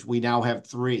message, we now have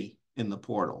 3 in the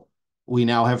portal. We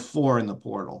now have 4 in the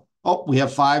portal. Oh, we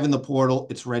have 5 in the portal.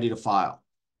 It's ready to file.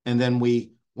 And then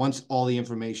once all the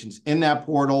information's in that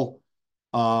portal,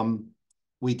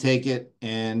 we take it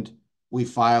and we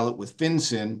file it with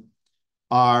FinCEN.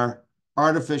 Our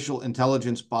artificial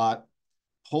intelligence bot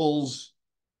pulls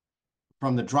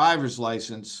from the driver's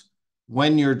license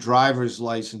when your driver's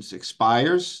license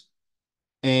expires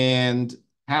and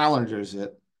calendars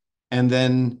it, and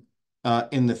then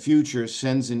in the future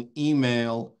sends an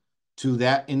email to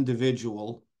that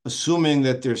individual, assuming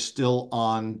that they're still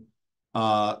on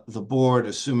the board,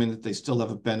 assuming that they still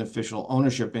have a beneficial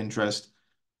ownership interest,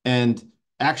 and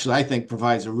actually, I think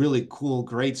provides a really cool,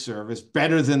 great service,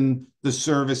 better than the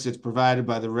service that's provided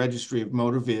by the Registry of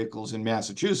Motor Vehicles in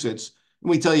Massachusetts.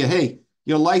 And we tell you, hey,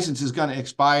 your license is going to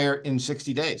expire in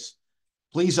 60 days.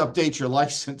 Please update your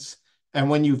license.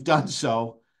 And when you've done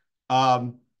so,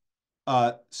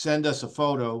 send us a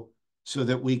photo so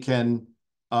that we can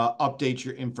update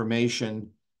your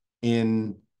information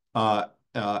in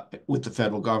with the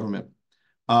federal government.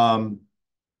 And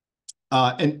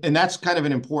that's kind of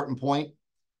an important point.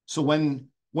 So when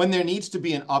there needs to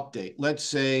be an update, let's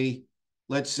say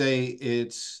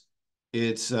it's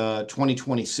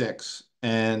 2026,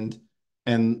 and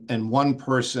one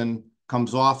person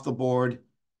comes off the board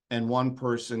and one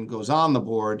person goes on the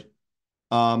board,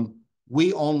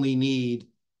 we only need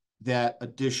that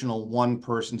additional one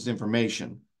person's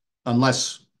information,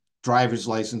 unless driver's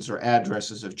license or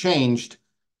addresses have changed,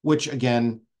 which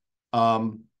again,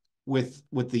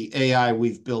 with the AI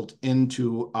we've built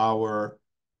into our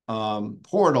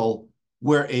portal,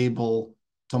 we're able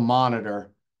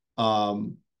monitor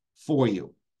for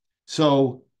you.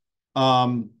 So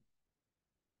the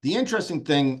interesting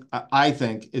thing I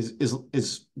think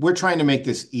is we're trying to make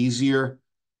this easier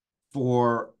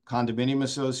for condominium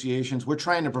associations. We're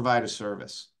trying to provide a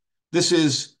service. This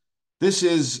is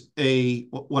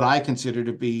what I consider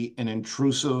to be an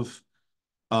intrusive,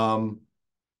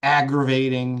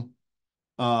 aggravating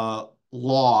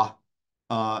law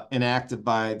enacted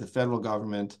by the federal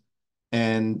government,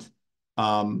 and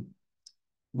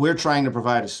we're trying to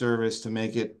provide a service to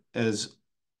make it as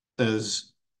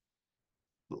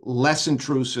less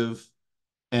intrusive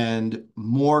and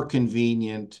more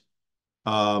convenient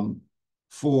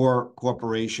for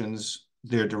corporations,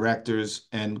 their directors,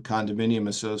 and condominium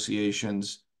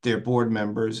associations, their board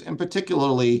members, and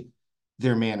particularly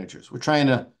their managers. We're trying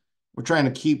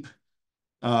to keep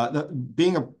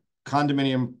being a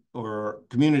condominium or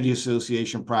community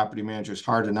association property manager is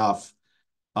hard enough.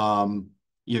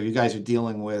 You guys are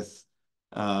dealing with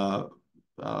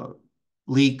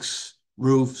leaks,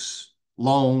 roofs,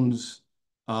 loans,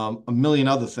 a million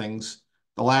other things.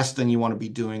 The last thing you want to be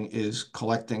doing is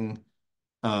collecting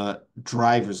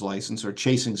driver's license or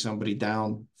chasing somebody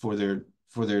down for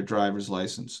their driver's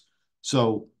license.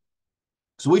 So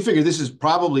we figure this is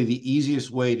probably the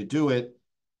easiest way to do it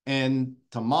and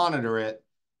to monitor it.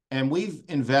 And we've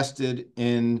invested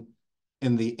in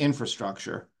the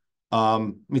infrastructure.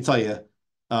 Let me tell you,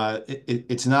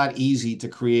 it's not easy to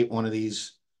create one of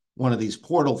these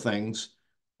portal things.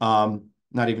 I'm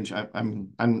not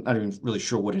even really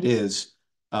sure what it is.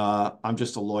 I'm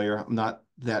just a lawyer. I'm not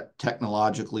that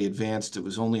technologically advanced. It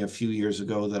was only a few years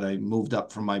ago that I moved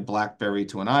up from my BlackBerry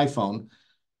to an iPhone.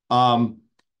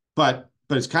 But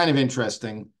it's kind of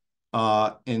interesting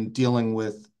in dealing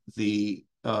with the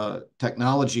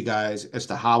technology guys as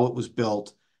to how it was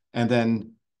built, and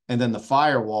then the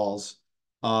firewalls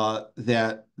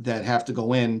that have to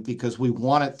go in, because we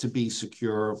want it to be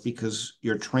secure, because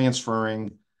you're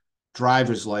transferring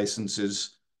driver's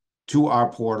licenses to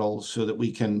our portal so that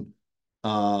we can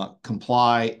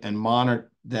comply and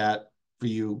monitor that for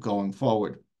you going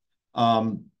forward.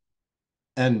 And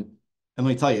let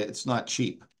me tell you, it's not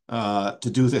cheap to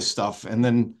do this stuff. And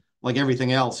then, like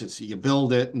everything else, it's you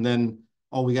build it, and then,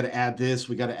 oh, we got to add this,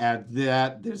 we got to add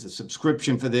that. There's a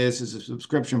subscription for this, there's a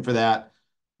subscription for that.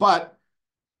 But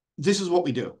this is what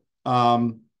we do.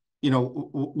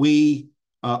 We,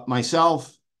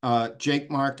 myself, Jake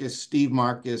Marcus, Steve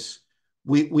Marcus,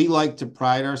 we like to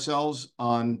pride ourselves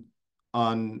on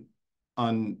being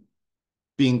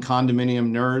condominium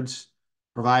nerds,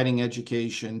 providing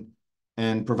education,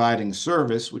 and providing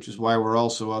service, which is why we're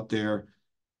also out there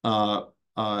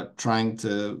trying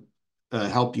to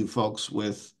help you folks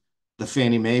with the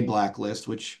Fannie Mae blacklist,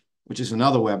 which is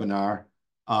another webinar.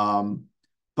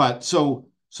 But so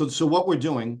what we're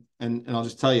doing, and I'll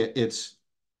just tell you, it's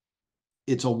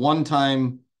a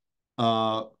one-time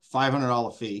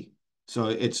 $500 fee. So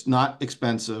it's not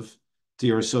expensive to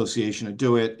your association to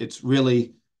do it. It's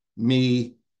really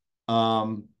me.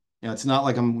 It's not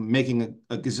like I'm making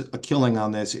a killing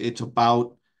on this. It's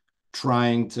about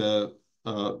trying to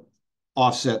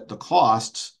offset the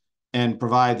costs and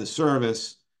provide the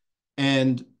service.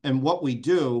 And what we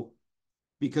do,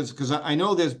 because I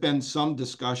know there's been some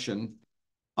discussion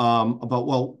about,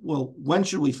 well, when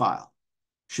should we file?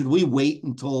 Should we wait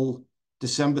until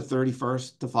December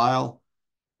 31st to file?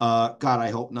 God,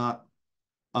 I hope not.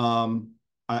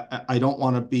 I don't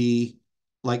want to be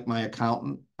like my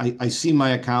accountant. I see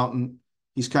my accountant.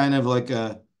 He's kind of like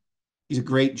he's a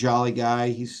great, jolly guy.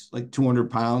 He's like 200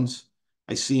 pounds.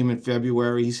 I see him in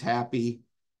February. He's happy.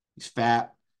 He's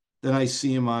fat. Then I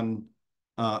see him on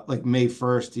like May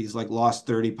 1st. He's like lost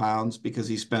 30 pounds because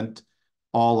he spent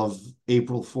all of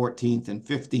April 14th and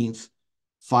 15th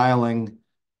filing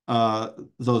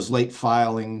those late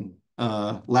filing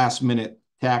last minute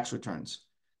tax returns.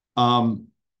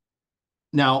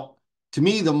 Now, to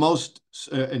me, the most,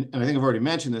 and I think I've already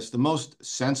mentioned this, the most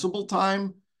sensible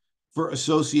time for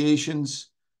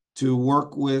associations to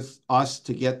work with us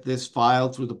to get this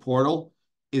filed through the portal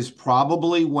is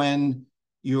probably when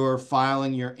you're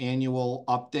filing your annual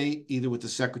update, either with the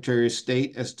Secretary of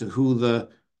State as to who the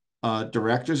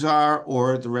directors are,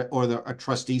 or a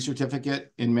trustee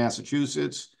certificate in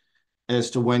Massachusetts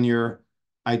as to when you're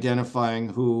identifying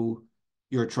who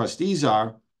your trustees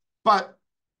are. But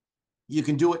you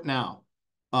can do it now.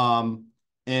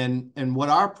 And what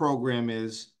our program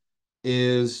is, for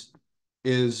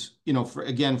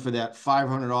that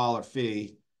 $500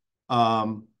 fee,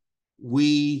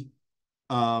 we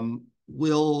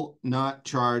will not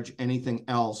charge anything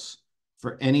else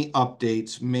for any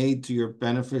updates made to your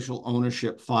beneficial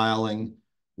ownership filing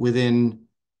within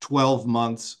 12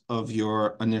 months of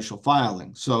your initial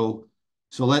filing. So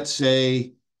let's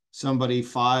say somebody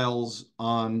files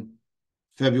on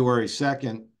February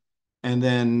 2nd, and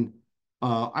then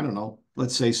I don't know,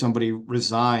 let's say somebody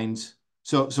resigns.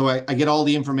 So I get all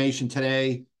the information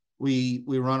today. We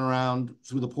run around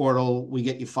through the portal, we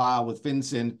get you filed with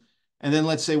FinCEN, and then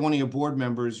let's say one of your board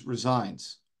members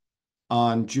resigns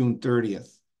on June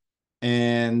 30th,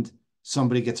 and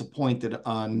somebody gets appointed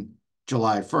on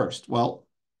July 1st. Well,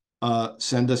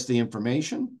 send us the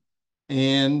information,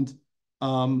 and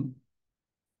we'll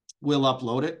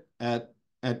upload it at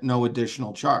no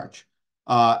additional charge.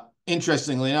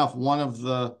 Interestingly enough, one of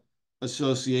the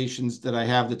associations that I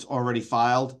have that's already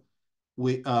filed,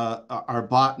 our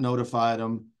bot notified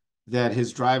him that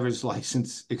his driver's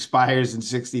license expires in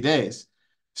 60 days.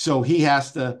 So he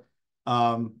has to,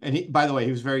 and he, by the way,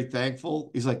 he was very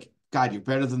thankful. He's like, God, you're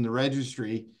better than the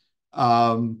registry.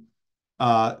 Thanks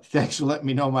for letting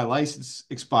me know my license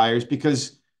expires,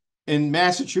 because in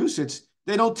Massachusetts,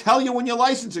 they don't tell you when your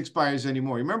license expires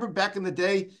anymore. You remember back in the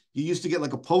day, you used to get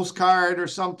like a postcard or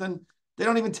something? They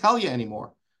don't even tell you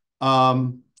anymore.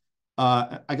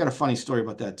 I got a funny story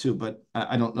about that too, but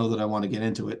I don't know that I want to get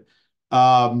into it.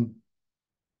 Coming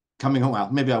home,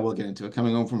 well, maybe I will get into it.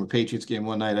 Coming home from a Patriots game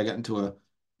one night, I got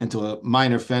into a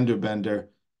minor fender bender,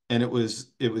 and it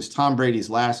was Tom Brady's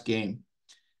last game.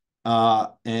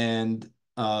 And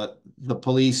the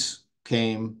police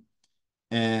came,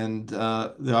 and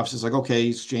the officer's like, okay,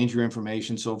 exchange your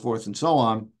information, so forth and so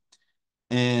on.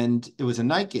 And it was a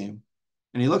night game.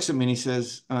 And he looks at me and he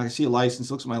says, I see a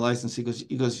license, looks at my license. He goes,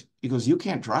 you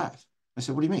can't drive. I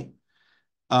said, what do you mean?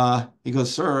 He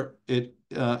goes, sir, it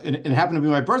happened to be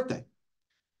my birthday.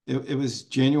 It was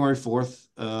January 4th,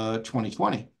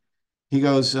 2020. He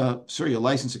goes, sir, your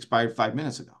license expired 5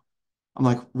 minutes ago. I'm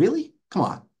like, really? Come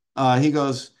on. He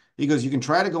goes, you can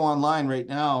try to go online right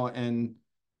now and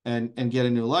get a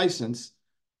new license.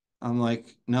 I'm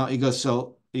like, no. He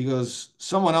goes,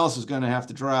 someone else is going to have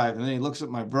to drive. And then he looks at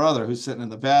my brother who's sitting in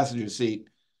the passenger seat,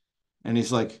 and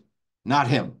he's like, not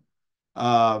him.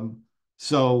 Um,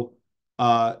 so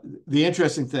the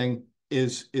interesting thing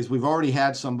is we've already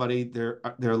had somebody, their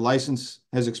license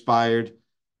has expired.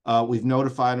 We've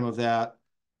notified him of that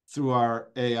through our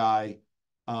AI.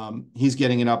 He's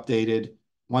getting it updated.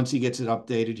 Once he gets it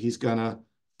updated, he's gonna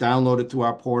download it to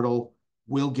our portal.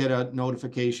 We'll get a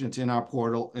notification it's in our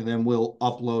portal, and then we'll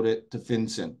upload it to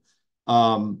FinCEN.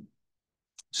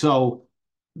 So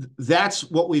that's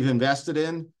what we've invested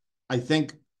in. I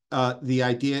think the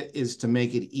idea is to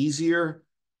make it easier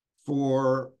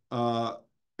for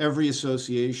every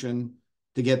association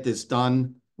to get this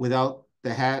done without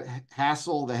the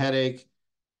hassle, the headache.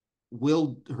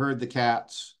 We'll herd the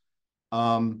cats.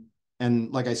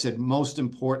 And like I said, most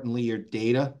importantly, your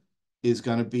data is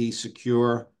going to be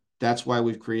secure. That's why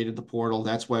we've created the portal.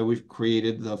 That's why we've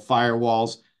created the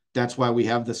firewalls. That's why we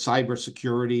have the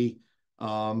cybersecurity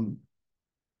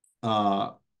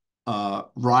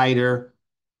rider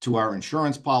to our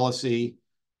insurance policy.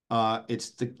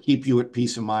 It's to keep you at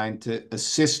peace of mind, to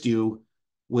assist you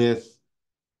with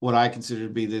what I consider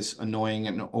to be this annoying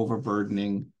and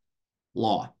overburdening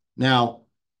law. Now,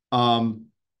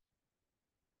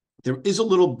 there is a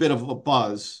little bit of a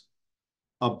buzz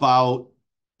about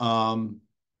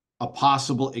a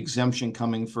possible exemption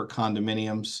coming for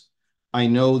condominiums. I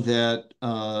know that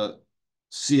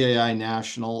CAI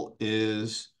National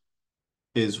is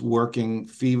working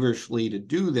feverishly to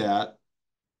do that.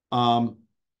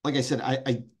 Like I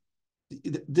said,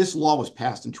 this law was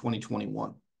passed in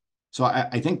 2021. So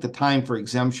I think the time for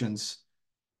exemptions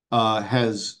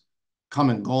has come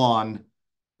and gone.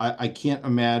 I can't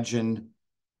imagine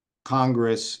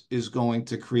Congress is going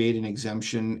to create an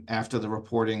exemption after the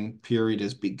reporting period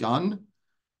has begun.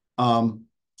 I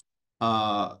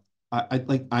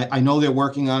know they're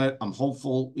working on it. I'm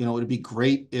hopeful. It'd be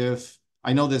great if,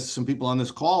 I know there's some people on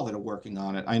this call that are working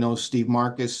on it. I know Steve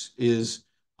Marcus is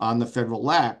on the federal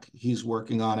LAC. He's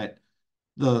working on it.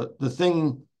 The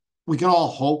thing, we can all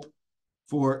hope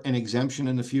for an exemption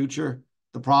in the future.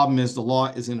 The problem is the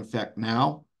law is in effect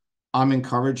now. I'm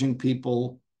encouraging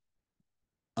people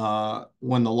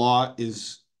when the law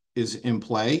is in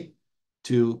play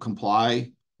to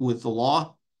comply with the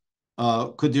law.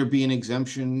 Could there be an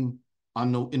exemption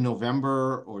in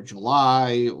November or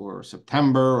July or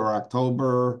September or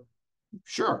October?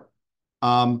 Sure.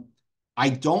 I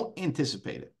don't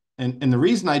anticipate it. And the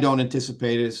reason I don't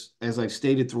anticipate it is, as I've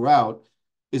stated throughout,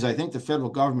 is I think the federal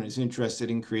government is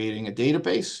interested in creating a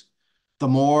database. The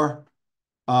more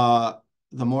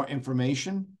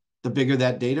information, the bigger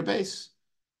that database,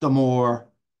 the more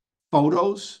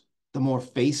photos, the more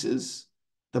faces,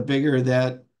 the bigger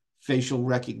that facial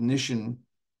recognition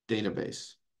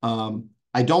database.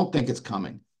 I don't think it's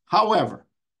coming. However,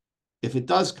 if it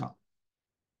does come,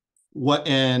 what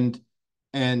and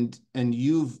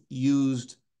you've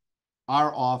used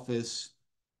our office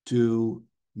to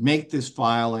make this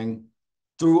filing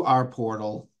through our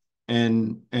portal,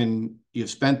 and you've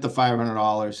spent the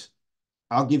 $500,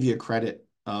 I'll give you a credit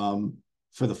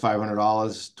for the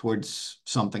 $500 towards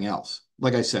something else.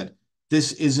 Like I said,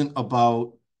 this isn't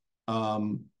about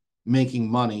making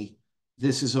money.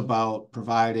 This is about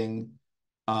providing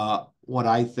what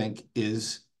I think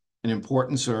is an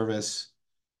important service,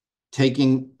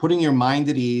 putting your mind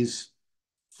at ease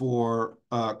for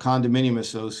condominium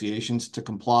associations to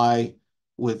comply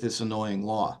with this annoying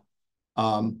law.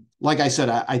 Like I said,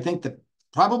 I think that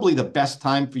probably the best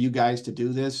time for you guys to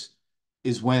do this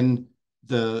is when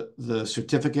the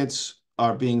certificates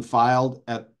are being filed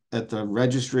at the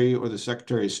registry or the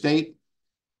Secretary of State.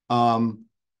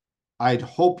 I'd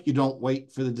hope you don't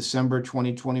wait for the December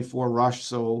 2024 rush,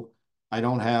 so I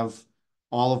don't have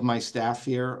all of my staff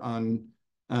here on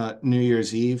New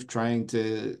Year's Eve trying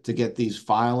to get these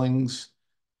filings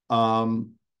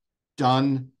done.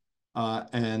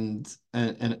 And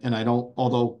I don't,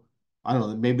 although I don't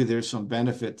know, maybe there's some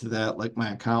benefit to that, like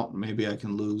my accountant, maybe I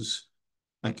can lose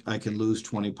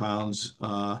 20 pounds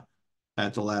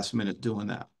at the last minute doing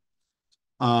that.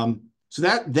 So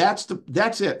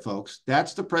that's it, folks.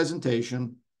 That's the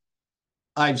presentation.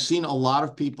 I've seen a lot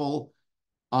of people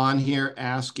on here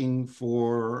asking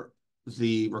for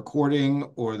the recording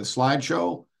or the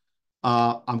slideshow.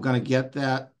 I'm going to get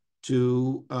that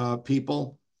to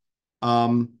people.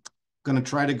 Going to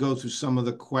try to go through some of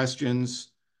the questions.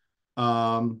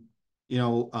 I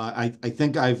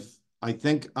think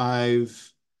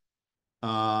I've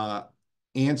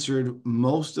answered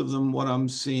most of them. What I'm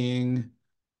seeing.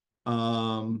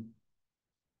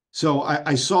 So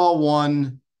I saw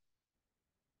one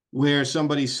where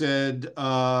somebody said,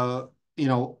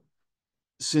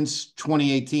 since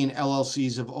 2018,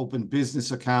 LLCs have opened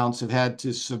business accounts, have had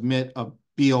to submit a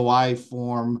BOI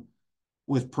form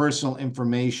with personal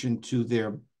information to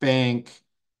their bank.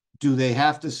 Do they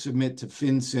have to submit to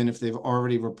FinCEN if they've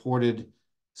already reported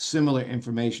similar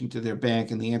information to their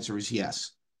bank? And the answer is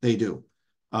yes, they do.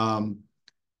 The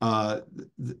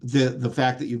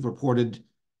fact that you've reported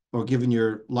or given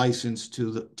your license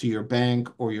to your bank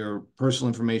or your personal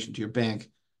information to your bank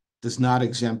does not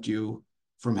exempt you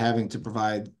from having to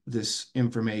provide this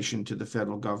information to the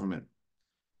federal government.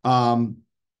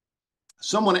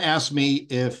 Someone asked me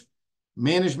if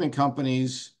management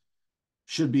companies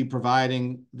should be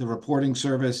providing the reporting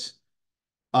service.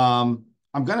 I'm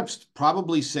going to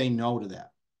probably say no to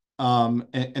that.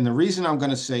 And the reason I'm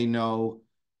going to say no,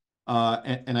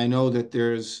 and I know that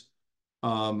there's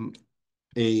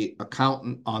a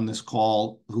accountant on this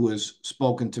call who has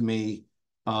spoken to me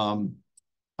about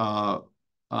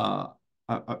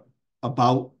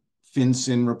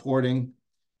FinCEN reporting.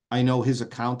 I know his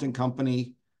accounting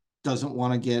company doesn't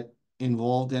want to get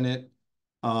involved in it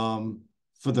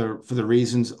for the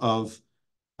reasons of,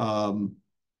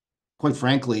 quite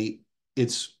frankly,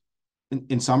 it's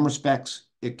in some respects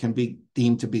it can be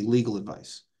deemed to be legal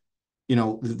advice.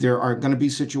 There are going to be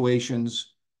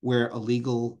situations where a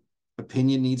legal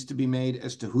opinion needs to be made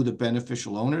as to who the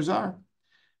beneficial owners are.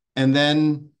 And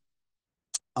then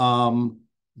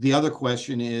the other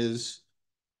question is,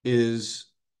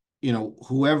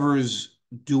 whoever's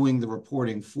doing the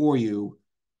reporting for you,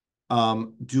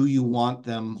 do you want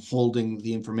them holding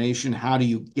the information? How do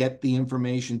you get the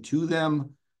information to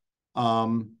them?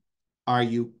 Are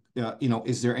you,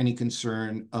 is there any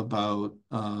concern about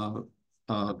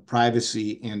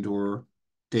privacy and or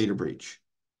data breach?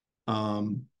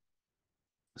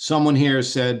 Someone here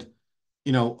said,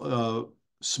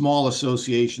 small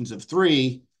associations of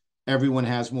 3, everyone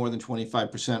has more than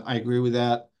 25%. I agree with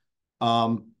that.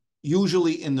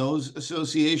 Usually in those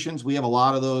associations, we have a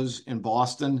lot of those in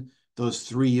Boston, those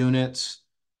 3 units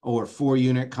or 4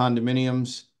 unit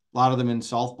condominiums, a lot of them in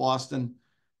South Boston.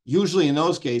 Usually in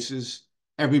those cases,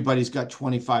 everybody's got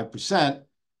 25%.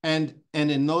 And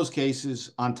in those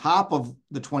cases, on top of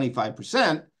the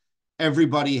 25%,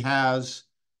 everybody has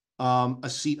a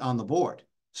seat on the board.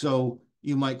 So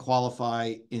you might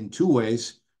qualify in 2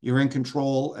 ways. You're in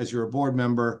control as you're a board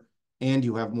member, and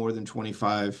you have more than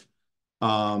 25%.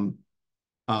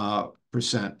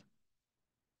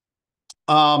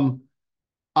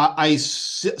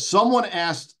 Someone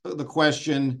asked the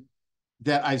question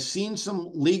that I've seen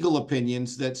some legal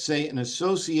opinions that say an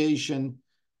association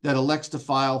that elects to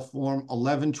file Form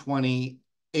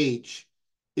 1120H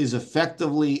is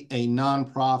effectively a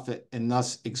nonprofit and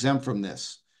thus exempt from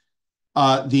this.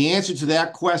 The answer to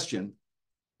that question,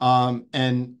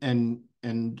 and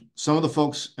some of the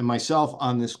folks and myself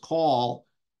on this call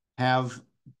have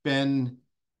been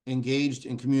engaged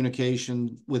in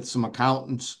communication with some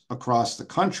accountants across the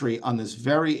country on this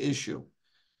very issue.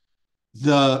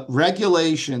 The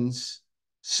regulations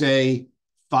say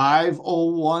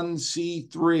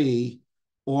 501c3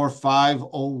 or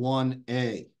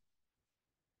 501a.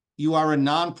 You are a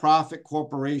nonprofit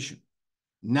corporation.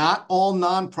 Not all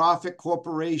nonprofit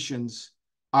corporations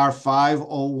are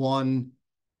 501c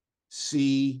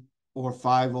or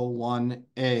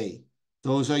 501a.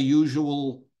 Those are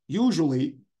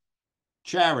usually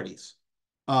charities.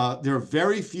 There are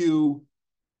very few,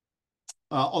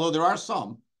 although there are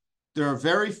some, there are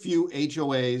very few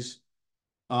HOAs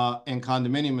and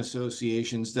condominium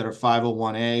associations that are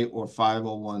 501a or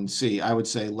 501c. I would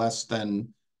say less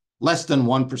than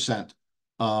 1%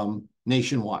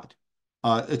 nationwide.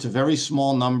 It's a very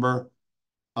small number.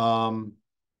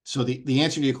 So the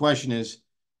answer to your question is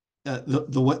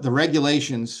the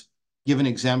regulations give an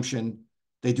exemption.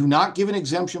 They do not give an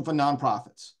exemption for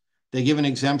nonprofits. They give an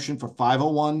exemption for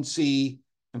 501c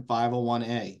and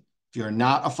 501a. If you're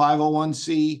not a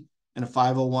 501c and a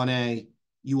 501a,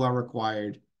 you are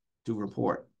required to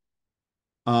report.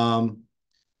 So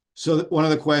one of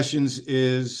the questions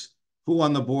is, who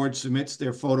on the board submits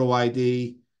their photo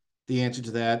ID? The answer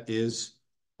to that is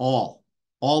all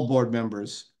board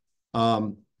members.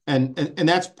 And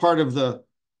that's part of the,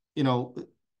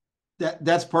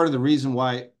 that's part of the reason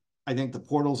why I think the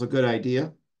portal's a good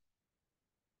idea.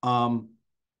 All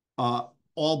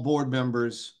board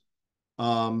members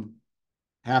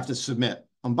have to submit.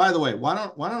 And by the way, why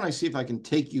don't I see if I can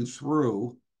take you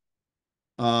through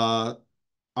our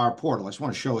portal? I just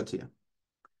want to show it to you.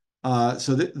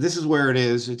 So this is where it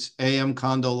is. It's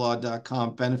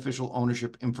amcondolaw.com beneficial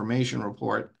ownership information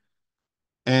report.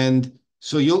 And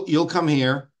so you'll come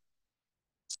here,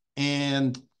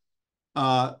 and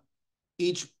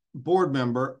each board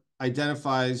member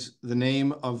identifies the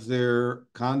name of their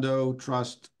condo,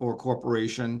 trust, or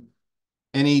corporation,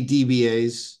 any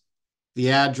DBAs,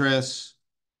 the address,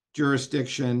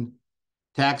 jurisdiction,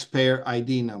 taxpayer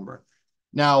ID number.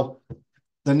 Now,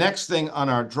 the next thing on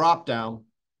our dropdown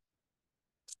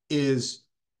is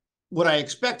what I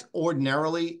expect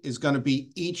ordinarily is going to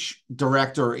be each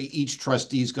director or each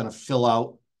trustee is going to fill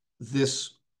out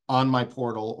this on my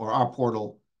portal or our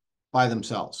portal by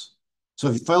themselves. So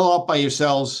if you fill out by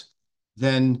yourselves,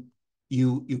 then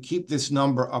you keep this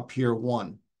number up here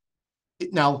 1.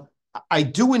 Now, I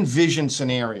do envision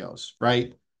scenarios,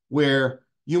 right, where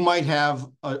you might have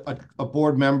a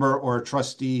board member or a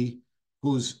trustee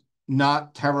who's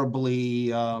not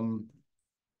terribly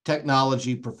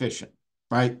technology proficient,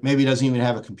 right? Maybe doesn't even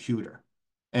have a computer.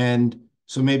 And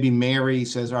so maybe Mary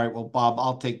says, all right, well, Bob,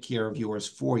 I'll take care of yours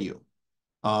for you.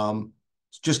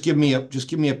 Just give me a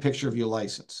picture of your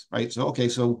license, right? So, okay,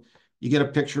 so you get a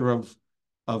picture of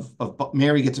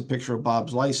Mary gets a picture of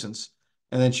Bob's license,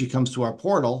 and then she comes to our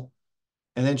portal,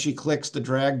 and then she clicks the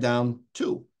drag down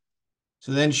 2.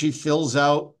 So then she fills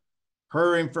out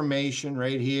her information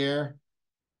right here,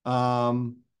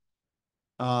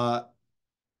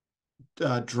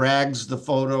 drags the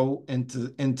photo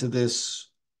into this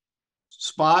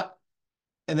spot,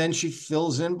 and then she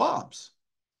fills in Bob's,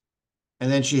 and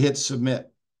then she hits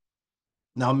submit.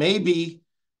 Now, maybe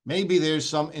there's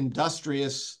some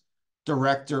industrious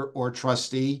director or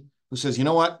trustee who says, you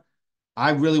know what? I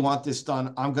really want this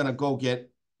done. I'm going to go get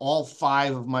all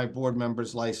 5 of my board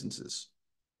members' licenses.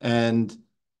 And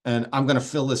I'm going to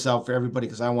fill this out for everybody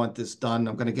because I want this done.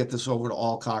 I'm going to get this over to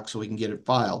Allcock so we can get it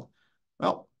filed.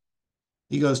 Well,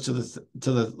 he goes to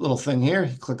the little thing here.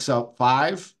 He clicks out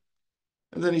 5,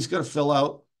 and then he's going to fill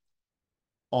out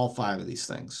all 5 of these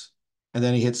things. And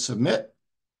then he hits submit,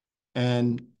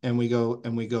 and we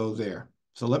go there.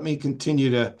 So let me continue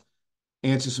to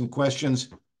answer some questions.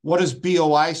 What does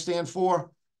BOI stand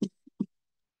for?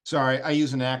 Sorry, I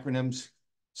use acronyms.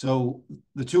 So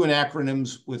the 2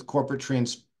 acronyms with Corporate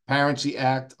Transparency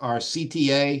Act are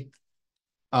CTA,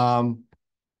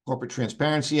 Corporate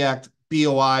Transparency Act.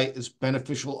 BOI is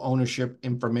Beneficial Ownership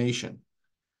Information.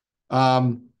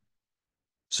 So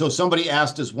somebody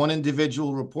asked, does one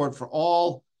individual report for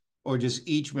all, or does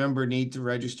each member need to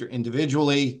register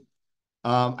individually?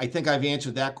 I think I've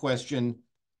answered that question.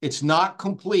 It's not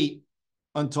complete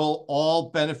until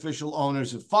all beneficial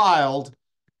owners have filed.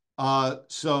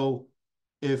 So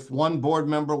if one board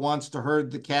member wants to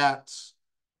herd the cats,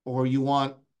 or you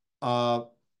want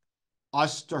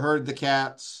us to herd the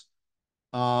cats,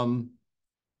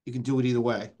 you can do it either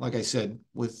way. Like I said,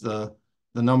 with the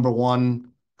number 1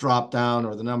 drop down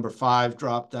or the number 5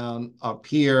 drop down up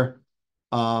here,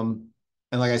 And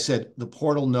like I said, the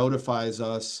portal notifies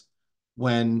us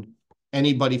when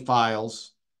anybody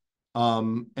files.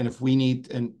 And if we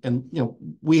need, and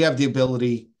we have the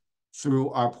ability through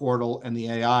our portal and the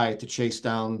AI to chase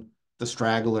down the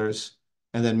stragglers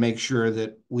and then make sure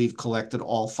that we've collected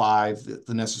all five,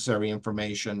 the necessary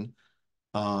information,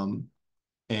 um,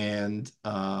 and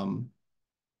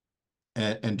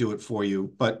do it for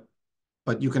you. But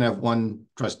you can have one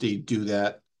trustee do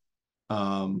that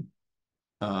um,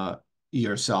 uh,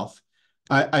 yourself.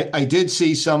 I did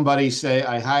see somebody say,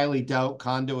 I highly doubt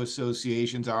condo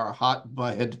associations are a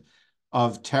hotbed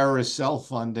of terrorist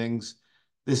self-fundings.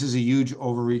 This is a huge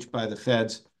overreach by the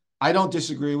feds. I don't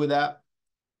disagree with that.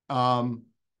 Um,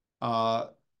 uh,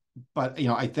 but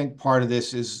I think part of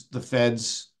this is the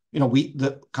feds.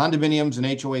 The condominiums and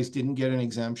HOAs didn't get an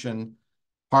exemption.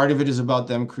 Part of it is about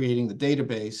them creating the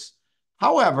database.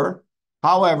 However,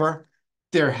 however,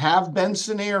 there have been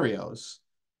scenarios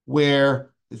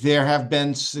where there have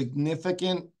been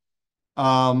significant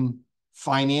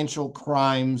financial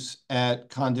crimes at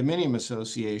condominium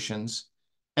associations.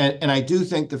 And I do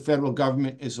think the federal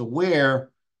government is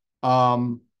aware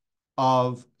um,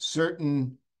 of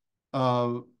certain,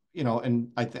 uh,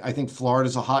 and I think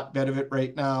Florida's a hotbed of it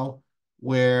right now,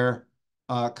 where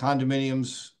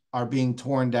condominiums are being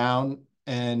torn down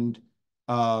and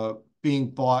being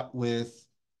bought with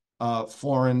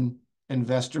foreign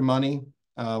investor money,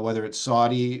 whether it's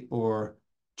Saudi or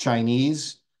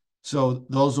Chinese. So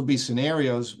those will be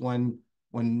scenarios when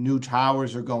new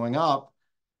towers are going up.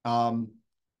 Um,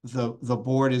 the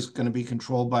board is going to be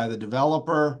controlled by the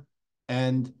developer,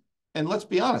 and let's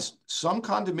be honest, some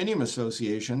condominium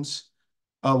associations,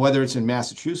 whether it's in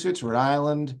Massachusetts, Rhode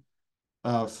Island,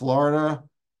 Florida,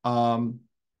 um,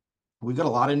 we got a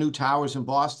lot of new towers in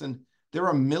Boston. There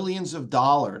are millions of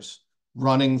dollars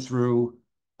running through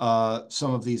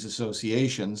some of these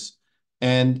associations,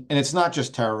 and it's not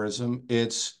just terrorism.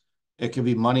 It could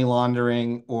be money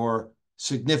laundering or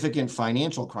significant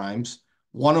financial crimes.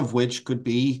 One of which could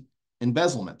be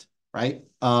embezzlement, right?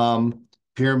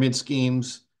 Pyramid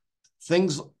schemes,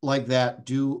 things like that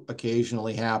do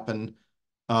occasionally happen.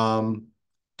 Um,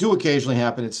 do occasionally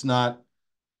happen. It's not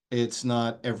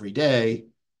every day,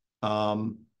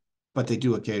 um, but they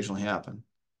do occasionally happen.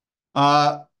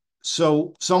 Uh,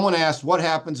 so someone asked, what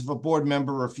happens if a board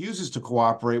member refuses to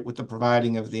cooperate with the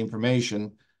providing of the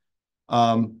information?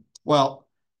 Well,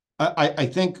 I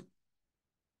think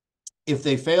if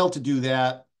they fail to do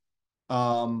that,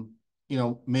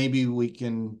 maybe we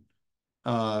can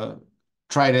uh,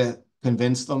 try to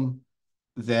convince them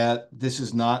that this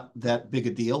is not that big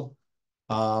a deal.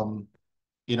 Um,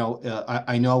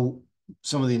 I know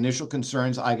some of the initial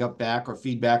concerns I got back or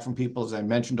feedback from people, as I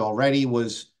mentioned already,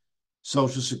 was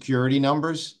social security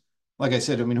numbers. Like I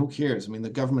said, I mean, who cares? I mean, the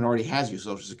government already has your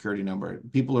social security number.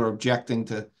 People are objecting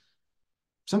to,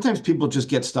 sometimes people just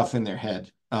get stuff in their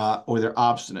head or they're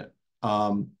obstinate.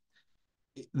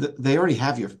 They already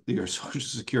have your social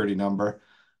security number.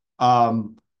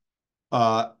 Um,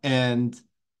 and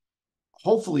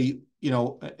hopefully,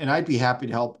 and I'd be happy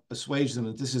to help assuage them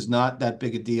that this is not that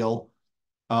big a deal.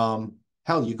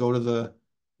 Hell, you go,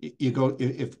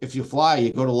 if you fly,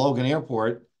 you go to Logan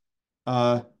Airport,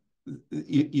 uh,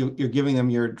 you're giving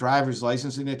them your driver's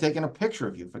license and they're taking a picture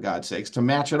of you, for God's sakes, to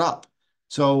match it up.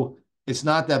 So it's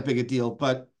not that big a deal.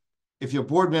 But if your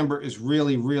board member is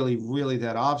really, really, really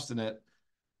that obstinate,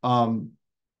 um,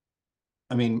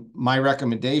 I mean, my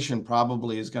recommendation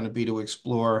probably is going to be to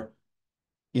explore,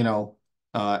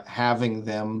 having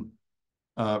them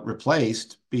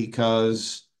replaced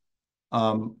because,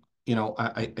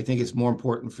 I think it's more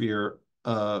important for your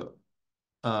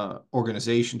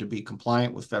organization to be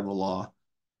compliant with federal law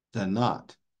than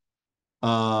not.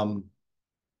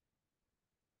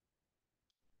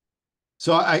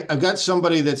 So I've got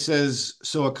somebody that says,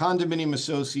 so a condominium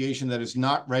association that is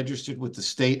not registered with the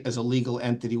state as a legal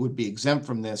entity would be exempt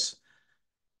from this.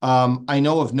 I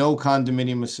know of no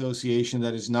condominium association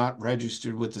that is not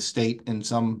registered with the state in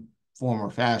some form or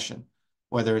fashion,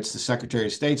 whether it's the Secretary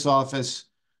of State's office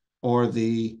or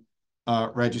the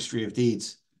Registry of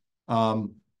Deeds.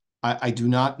 I do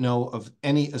not know of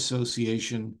any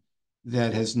association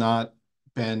that has not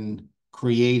been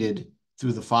created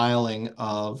through the filing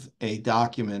of a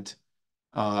document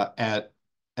at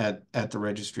the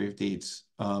Registry of Deeds.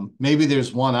 Maybe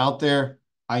there's one out there.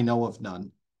 I know of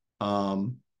none.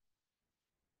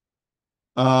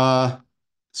 Uh,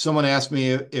 Someone asked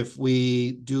me if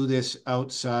we do this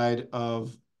outside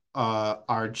of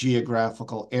our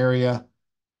geographical area.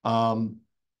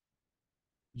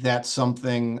 That's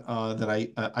something that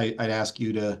I'd ask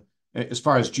you as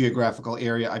far as geographical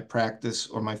area, I practice,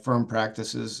 or my firm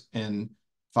practices in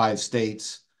 5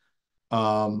 states.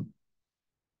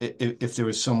 If there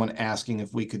was someone asking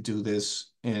if we could do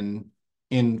this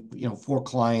for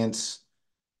clients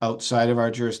outside of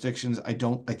our jurisdictions, I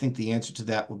think the answer to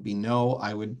that would be no.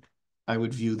 I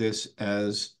would view this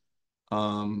as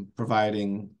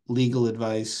providing legal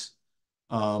advice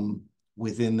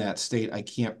within that state. I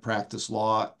can't practice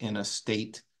law in a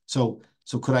state. So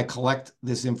could I collect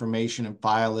this information and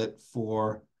file it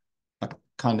for a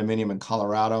condominium in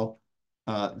Colorado?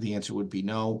 The answer would be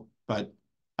no, but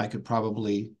I could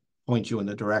probably point you in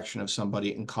the direction of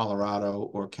somebody in Colorado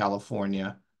or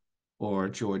California or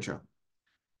Georgia.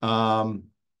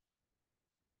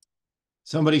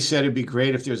 Somebody said it'd be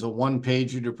great if there's a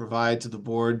one-pager to provide to the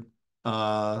board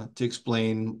to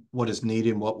explain what is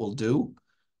needed and what we'll do.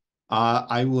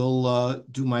 I will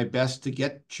do my best to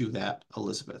get you that,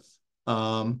 Elizabeth.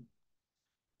 Someone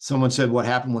said, what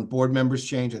happened when board members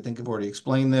change? I think I've already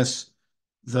explained this.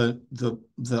 The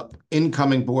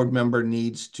incoming board member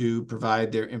needs to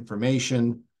provide their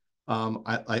information.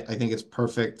 I think it's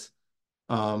perfect,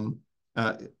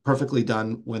 perfectly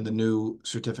done when the new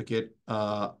certificate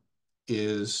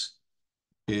is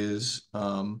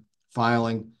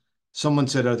filing. Someone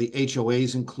said, are the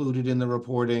HOAs included in the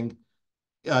reporting?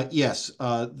 Yes,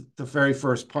 the very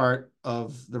first part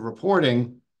of the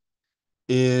reporting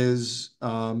is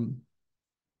the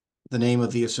name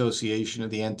of the association, of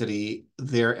the entity,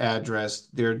 their address,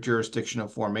 their jurisdiction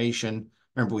of formation.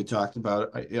 Remember, we talked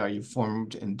about you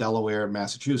formed in Delaware,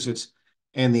 Massachusetts,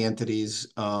 and the entity's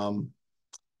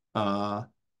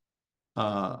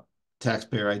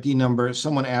taxpayer ID number.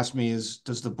 Someone asked me,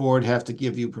 does the board have to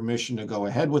give you permission to go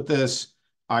ahead with this?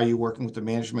 Are you working with the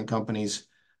management companies?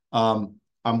 I'm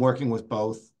working with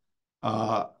both.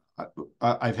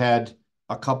 I've had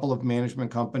a couple of management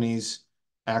companies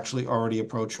actually already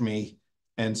approach me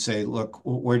and say, look,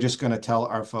 we're just going to tell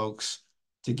our folks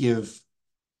to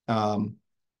tell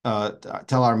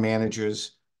our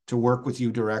managers to work with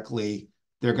you directly.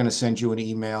 They're going to send you an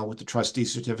email with the trustee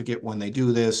certificate when they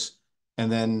do this.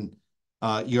 And then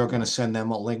you're going to send them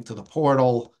a link to the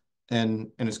portal, and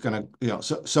it's going to,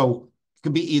 so it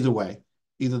could be either way.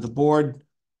 Either the board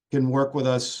can work with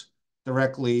us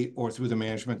directly or through the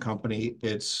management company.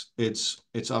 It's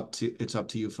up to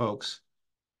you folks.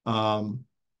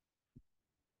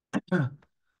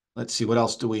 Let's see, what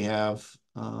else do we have?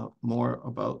 More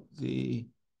about the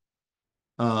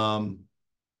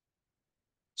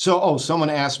someone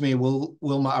asked me,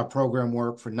 will our program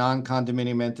work for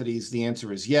non-condominium entities? The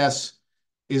answer is yes.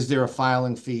 Is there a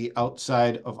filing fee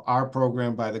outside of our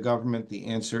program by the government? The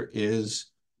answer is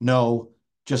no,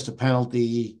 just a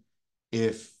penalty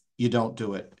if you don't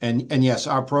do it. And yes,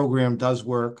 our program does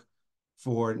work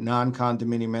for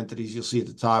non-condominium entities. You'll see at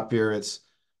the top here, it's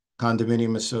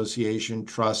condominium association,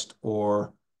 trust,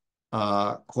 or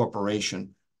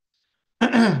corporation.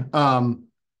 And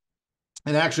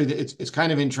actually, it's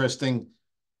kind of interesting.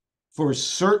 For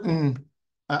certain,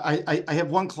 I have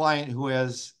one client who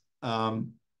has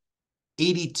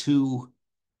 82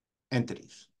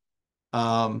 entities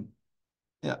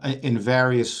in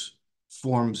various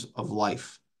forms of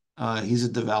life. He's a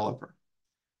developer,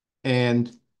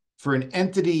 and for an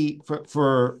entity,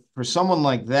 for someone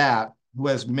like that who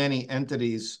has many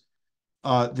entities,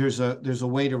 there's a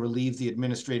way to relieve the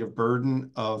administrative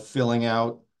burden of filling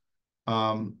out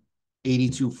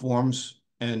 82 forms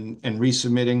and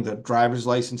resubmitting the driver's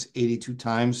license 82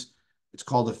 times. It's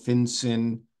called a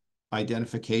FinCEN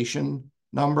identification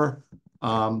number.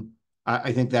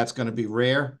 I think that's going to be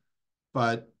rare,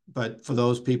 but for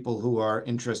those people who are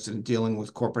interested in dealing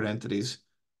with corporate entities,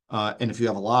 and if you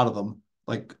have a lot of them,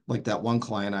 like that one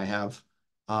client I have,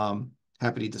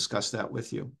 happy to discuss that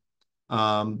with you.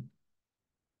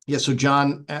 Yeah, so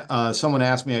John, someone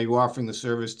asked me, are you offering the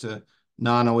service to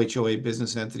non-OHOA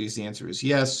business entities? The answer is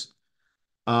yes.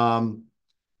 Someone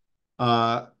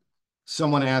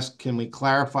asked, can we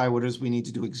clarify what it is we need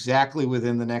to do exactly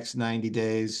within the next 90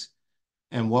 days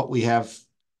and what we have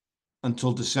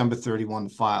until December 31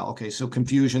 to file? Okay, so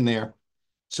confusion there.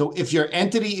 So if your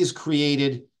entity is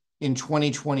created in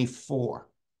 2024,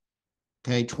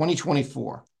 okay,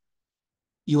 2024,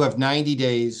 you have 90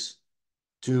 days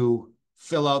to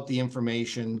fill out the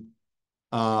information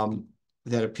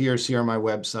that appears here on my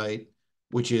website,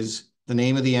 which is the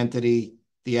name of the entity,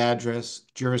 the address,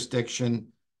 jurisdiction,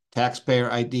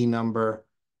 taxpayer ID number,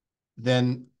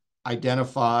 then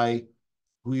identify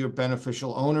who your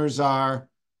beneficial owners are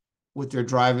with their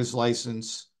driver's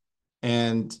license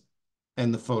and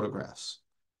the photographs.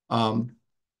 So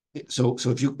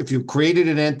if you created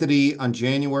an entity on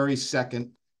January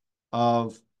 2nd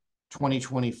of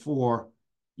 2024,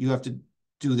 you have to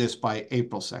do this by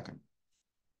April 2nd.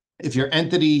 If your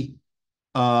entity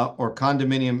or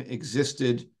condominium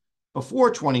existed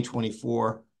before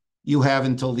 2024, you have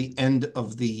until the end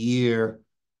of the year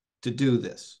to do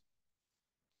this.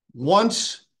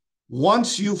 Once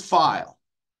you file,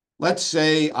 let's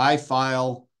say I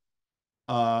file,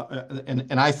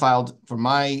 and I filed for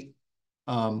my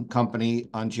company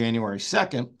on January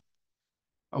 2nd.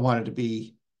 I wanted to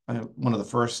be one of the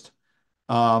first.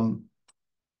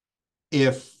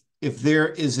 If there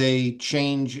is a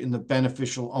change in the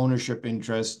beneficial ownership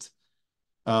interest,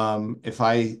 if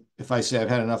I say I've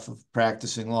had enough of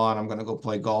practicing law and I'm going to go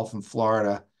play golf in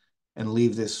Florida and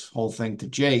leave this whole thing to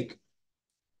Jake,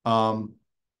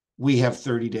 we have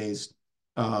 30 days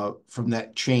from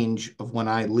that change of when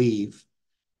I leave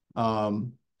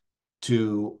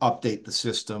to update the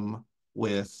system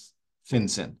with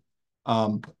FinCEN.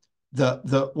 One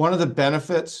of the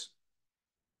benefits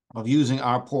of using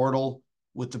our portal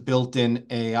with the built-in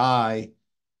AI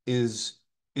is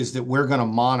that we're going to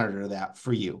monitor that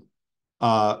for you.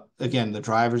 Again, the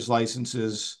driver's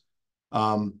licenses,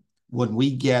 when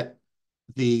we get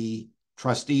the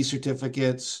trustee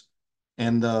certificates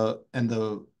and the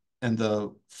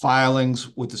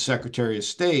filings with the Secretary of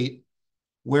State,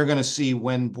 we're going to see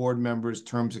when board members'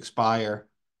 terms expire,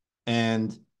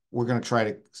 and we're going to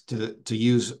try to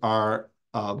use our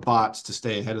bots to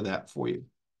stay ahead of that for you.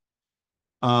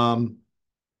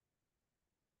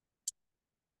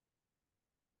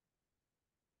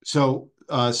 So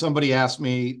somebody asked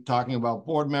me, talking about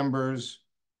board members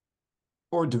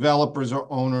or developers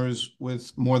or owners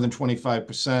with more than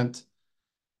 25%.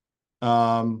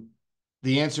 The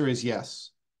answer is yes.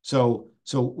 So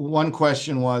one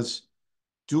question was,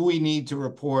 do we need to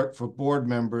report for board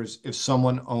members if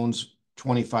someone owns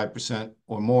 25%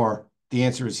 or more? The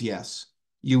answer is yes.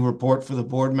 You report for the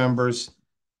board members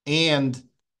and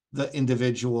the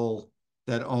individual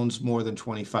that owns more than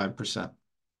 25%.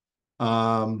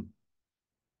 Oh,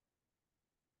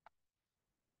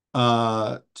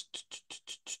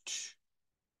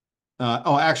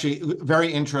 actually,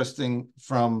 very interesting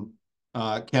from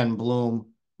Ken Bloom,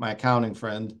 my accounting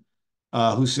friend,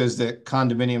 who says that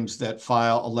condominiums that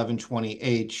file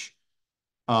 1120H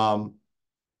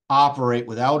operate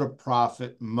without a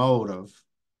profit motive,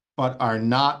 but are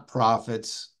not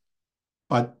profits,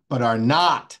 but are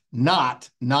not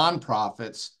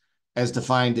nonprofits as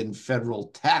defined in federal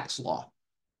tax law.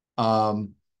 So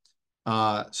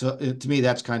to me,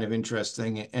 that's kind of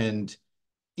interesting, and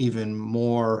even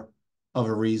more of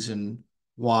a reason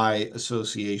why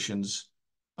associations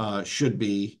should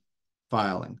be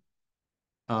filing.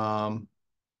 Someone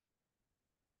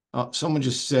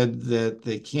just said that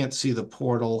they can't see the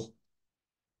portal.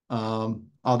 Oh,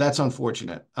 that's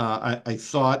unfortunate. I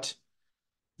thought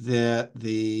that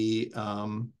the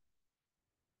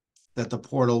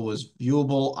portal was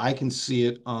viewable. I can see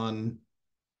it on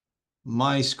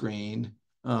my screen.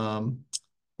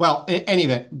 Well, in any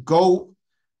event, go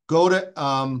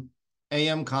to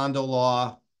AM Condo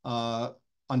Law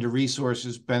under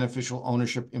Resources, Beneficial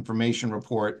Ownership Information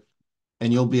Report,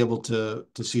 and you'll be able to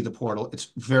see the portal.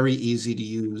 It's very easy to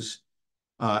use.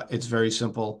 It's very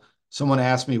simple. Someone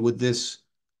asked me, would this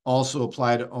also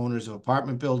apply to owners of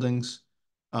apartment buildings?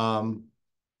 The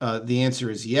answer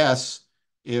is yes.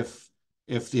 If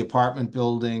the apartment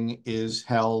building is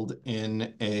held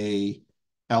in a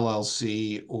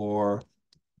LLC or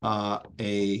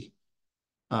a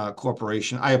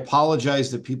corporation. I apologize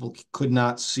that people could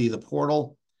not see the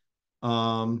portal.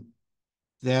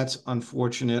 That's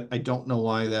unfortunate. I don't know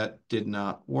why that did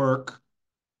not work.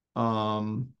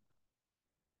 Let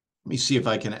me see if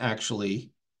I can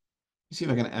actually do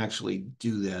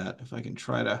that. If I can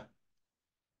try to.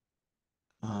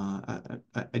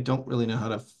 I don't really know how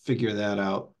to figure that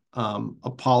out.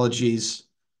 Apologies.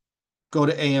 Go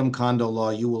to AM Condo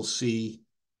Law. You will see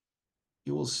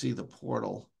the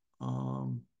portal. I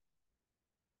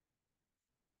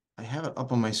have it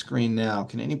up on my screen now.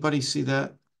 Can anybody see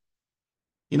that?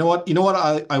 You know what?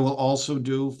 I will also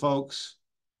do, folks.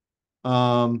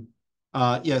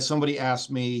 Yeah, somebody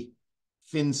asked me,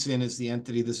 FinCEN is the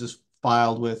entity this is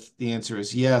filed with. The answer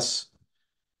is yes.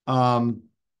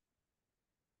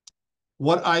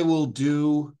 What I will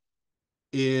do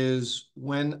is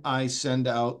when I send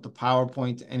out the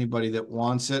PowerPoint to anybody that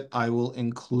wants it, I will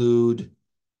include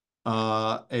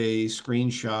a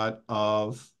screenshot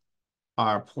of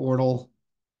our portal.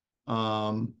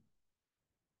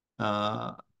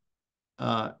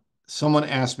 Someone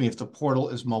asked me if the portal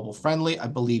is mobile friendly. I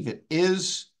believe it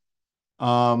is.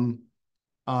 And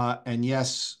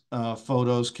yes,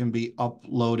 photos can be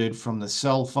uploaded from the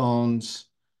cell phones.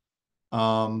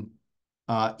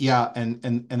 Yeah,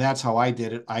 and that's how I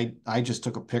did it. I just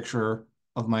took a picture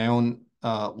of my own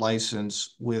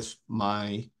license with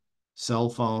my cell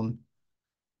phone.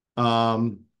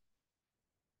 Um,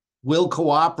 will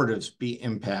cooperatives be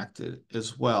impacted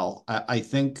as well? I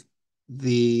think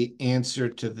the answer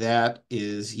to that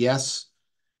is yes.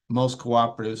 Most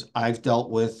cooperatives I've dealt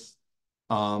with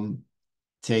um,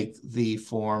 take the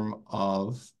form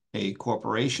of a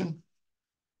corporation.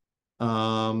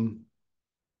 Um,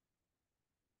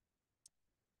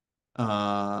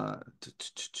 uh,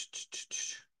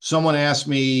 Someone asked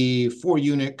me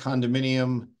 4-unit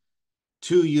condominium,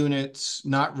 2 units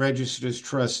not registered as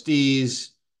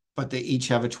trustees, but they each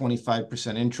have a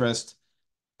 25% interest.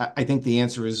 I think the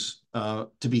answer is to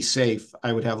be safe,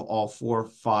 I would have all four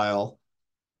file.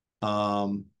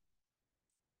 Um,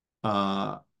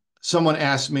 uh, Someone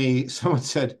asked me, someone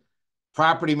said,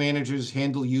 property managers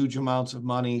handle huge amounts of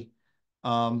money.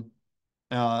 Um,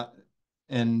 uh,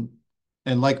 and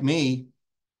like me,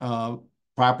 uh,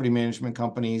 property management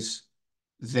companies,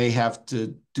 they have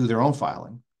to do their own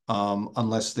filing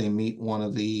unless they meet one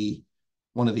of the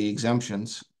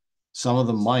exemptions. Some of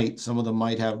them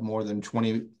might have more than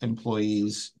 20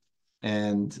 employees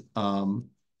and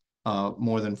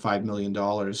more than $5 million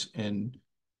in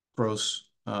gross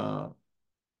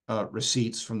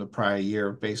receipts from the prior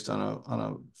year based on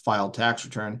a filed tax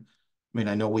return. I mean,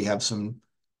 I know we have some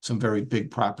very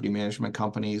big property management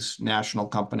companies, national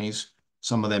companies.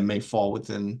 Some of them may fall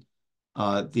within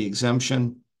the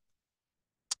exemption.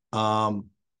 Um,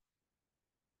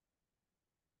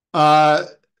 uh,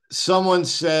 Someone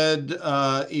said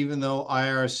even though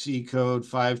IRC code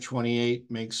 528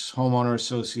 makes homeowner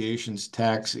associations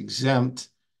tax exempt,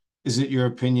 is it your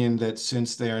opinion that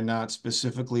since they are not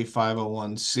specifically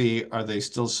 501c, are they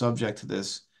still subject to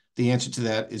this? The answer to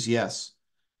that is yes.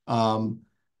 Um,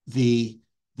 the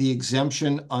the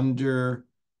exemption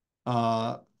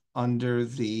uh, under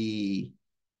the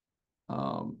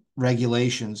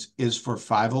regulations is for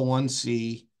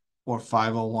 501c or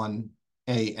 501a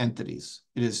entities.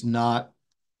 It is not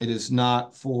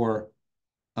for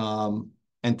um,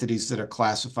 entities that are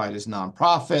classified as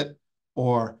nonprofit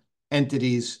or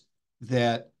entities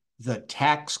that the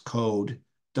tax code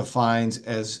defines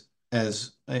as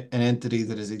an entity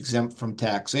that is exempt from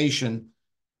taxation.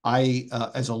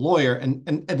 As a lawyer,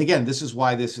 and again, this is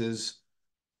why this is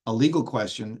a legal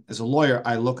question. As a lawyer,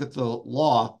 I look at the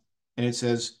law and it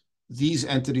says these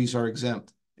entities are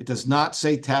exempt. It does not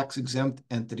say tax exempt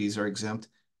entities are exempt.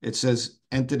 It says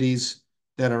entities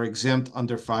that are exempt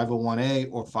under 501A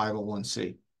or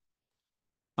 501C.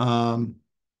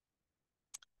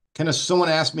 Someone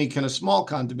asked me, can a small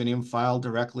condominium file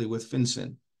directly with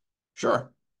FinCEN?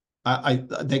 Sure,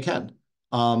 they can.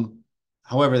 Um,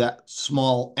 However, that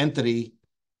small entity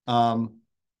um,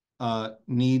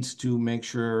 needs to make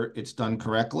sure it's done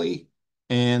correctly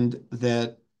and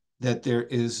that there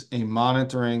is a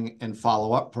monitoring and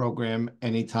follow-up program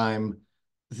anytime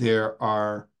there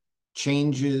are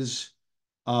changes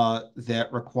that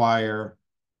require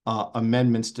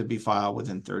amendments to be filed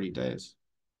within 30 days.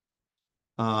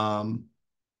 Um,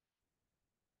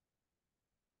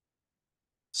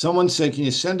 Someone said, can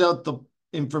you send out the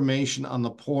information on the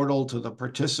portal to the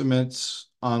participants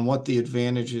on what the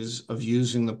advantages of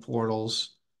using the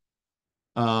portals?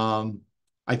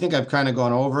 I think I've kind of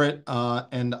gone over it,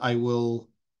 and I will,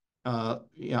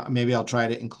 yeah, maybe I'll try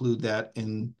to include that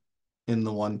in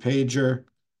the one pager.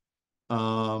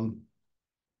 Um,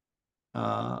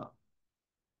 uh,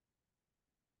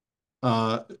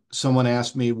 Someone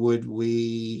asked me, would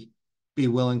we be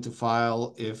willing to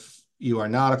file if you are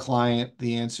not a client?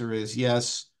 The answer is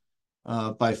yes.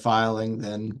 By filing,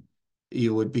 then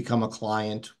you would become a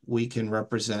client. We can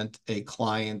represent a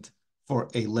client for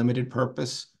a limited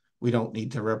purpose. We don't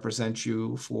need to represent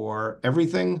you for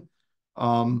everything.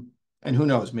 And who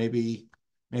knows, maybe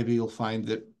you'll find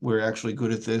that we're actually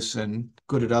good at this and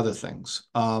good at other things.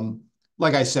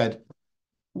 Like I said,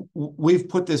 we've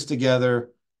put this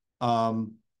together.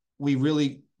 Um, we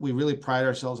really pride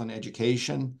ourselves on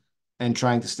education and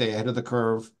trying to stay ahead of the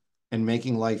curve and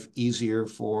making life easier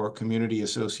for community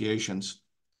associations.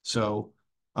 So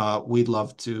we'd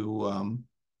love to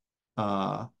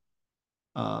uh,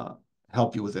 uh,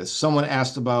 help you with this. Someone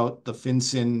asked about the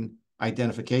FinCEN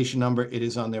identification number. It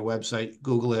is on their website.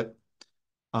 Google it.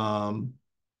 Um,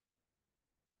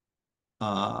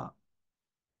 uh,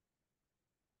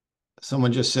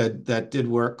 Someone just said that did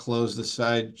work, close the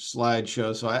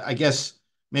slideshow. So I guess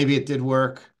maybe it did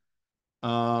work.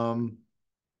 Um,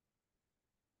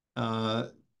 uh,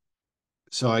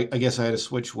 so I guess I had to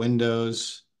switch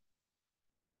windows.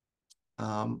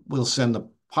 We'll send the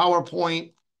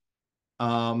PowerPoint.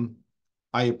 I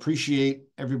appreciate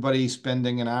everybody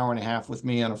spending an hour and a half with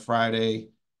me on a Friday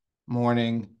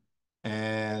morning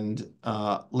and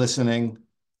listening.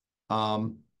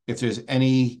 If there's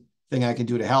anything I can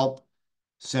do to help,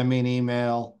 send me an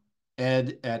email,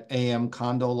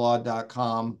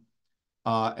 ed@amcondolaw.com.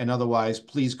 And otherwise,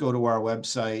 please go to our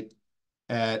website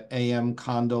at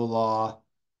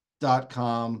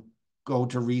amcondolaw.com, go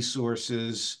to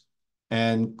resources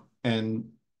and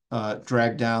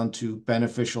drag down to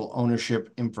beneficial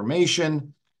ownership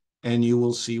information, and you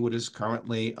will see what is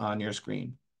currently on your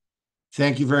screen.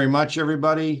 Thank you very much,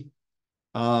 everybody.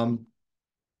 I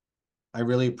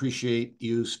really appreciate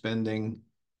you spending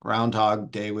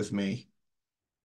Groundhog Day with me.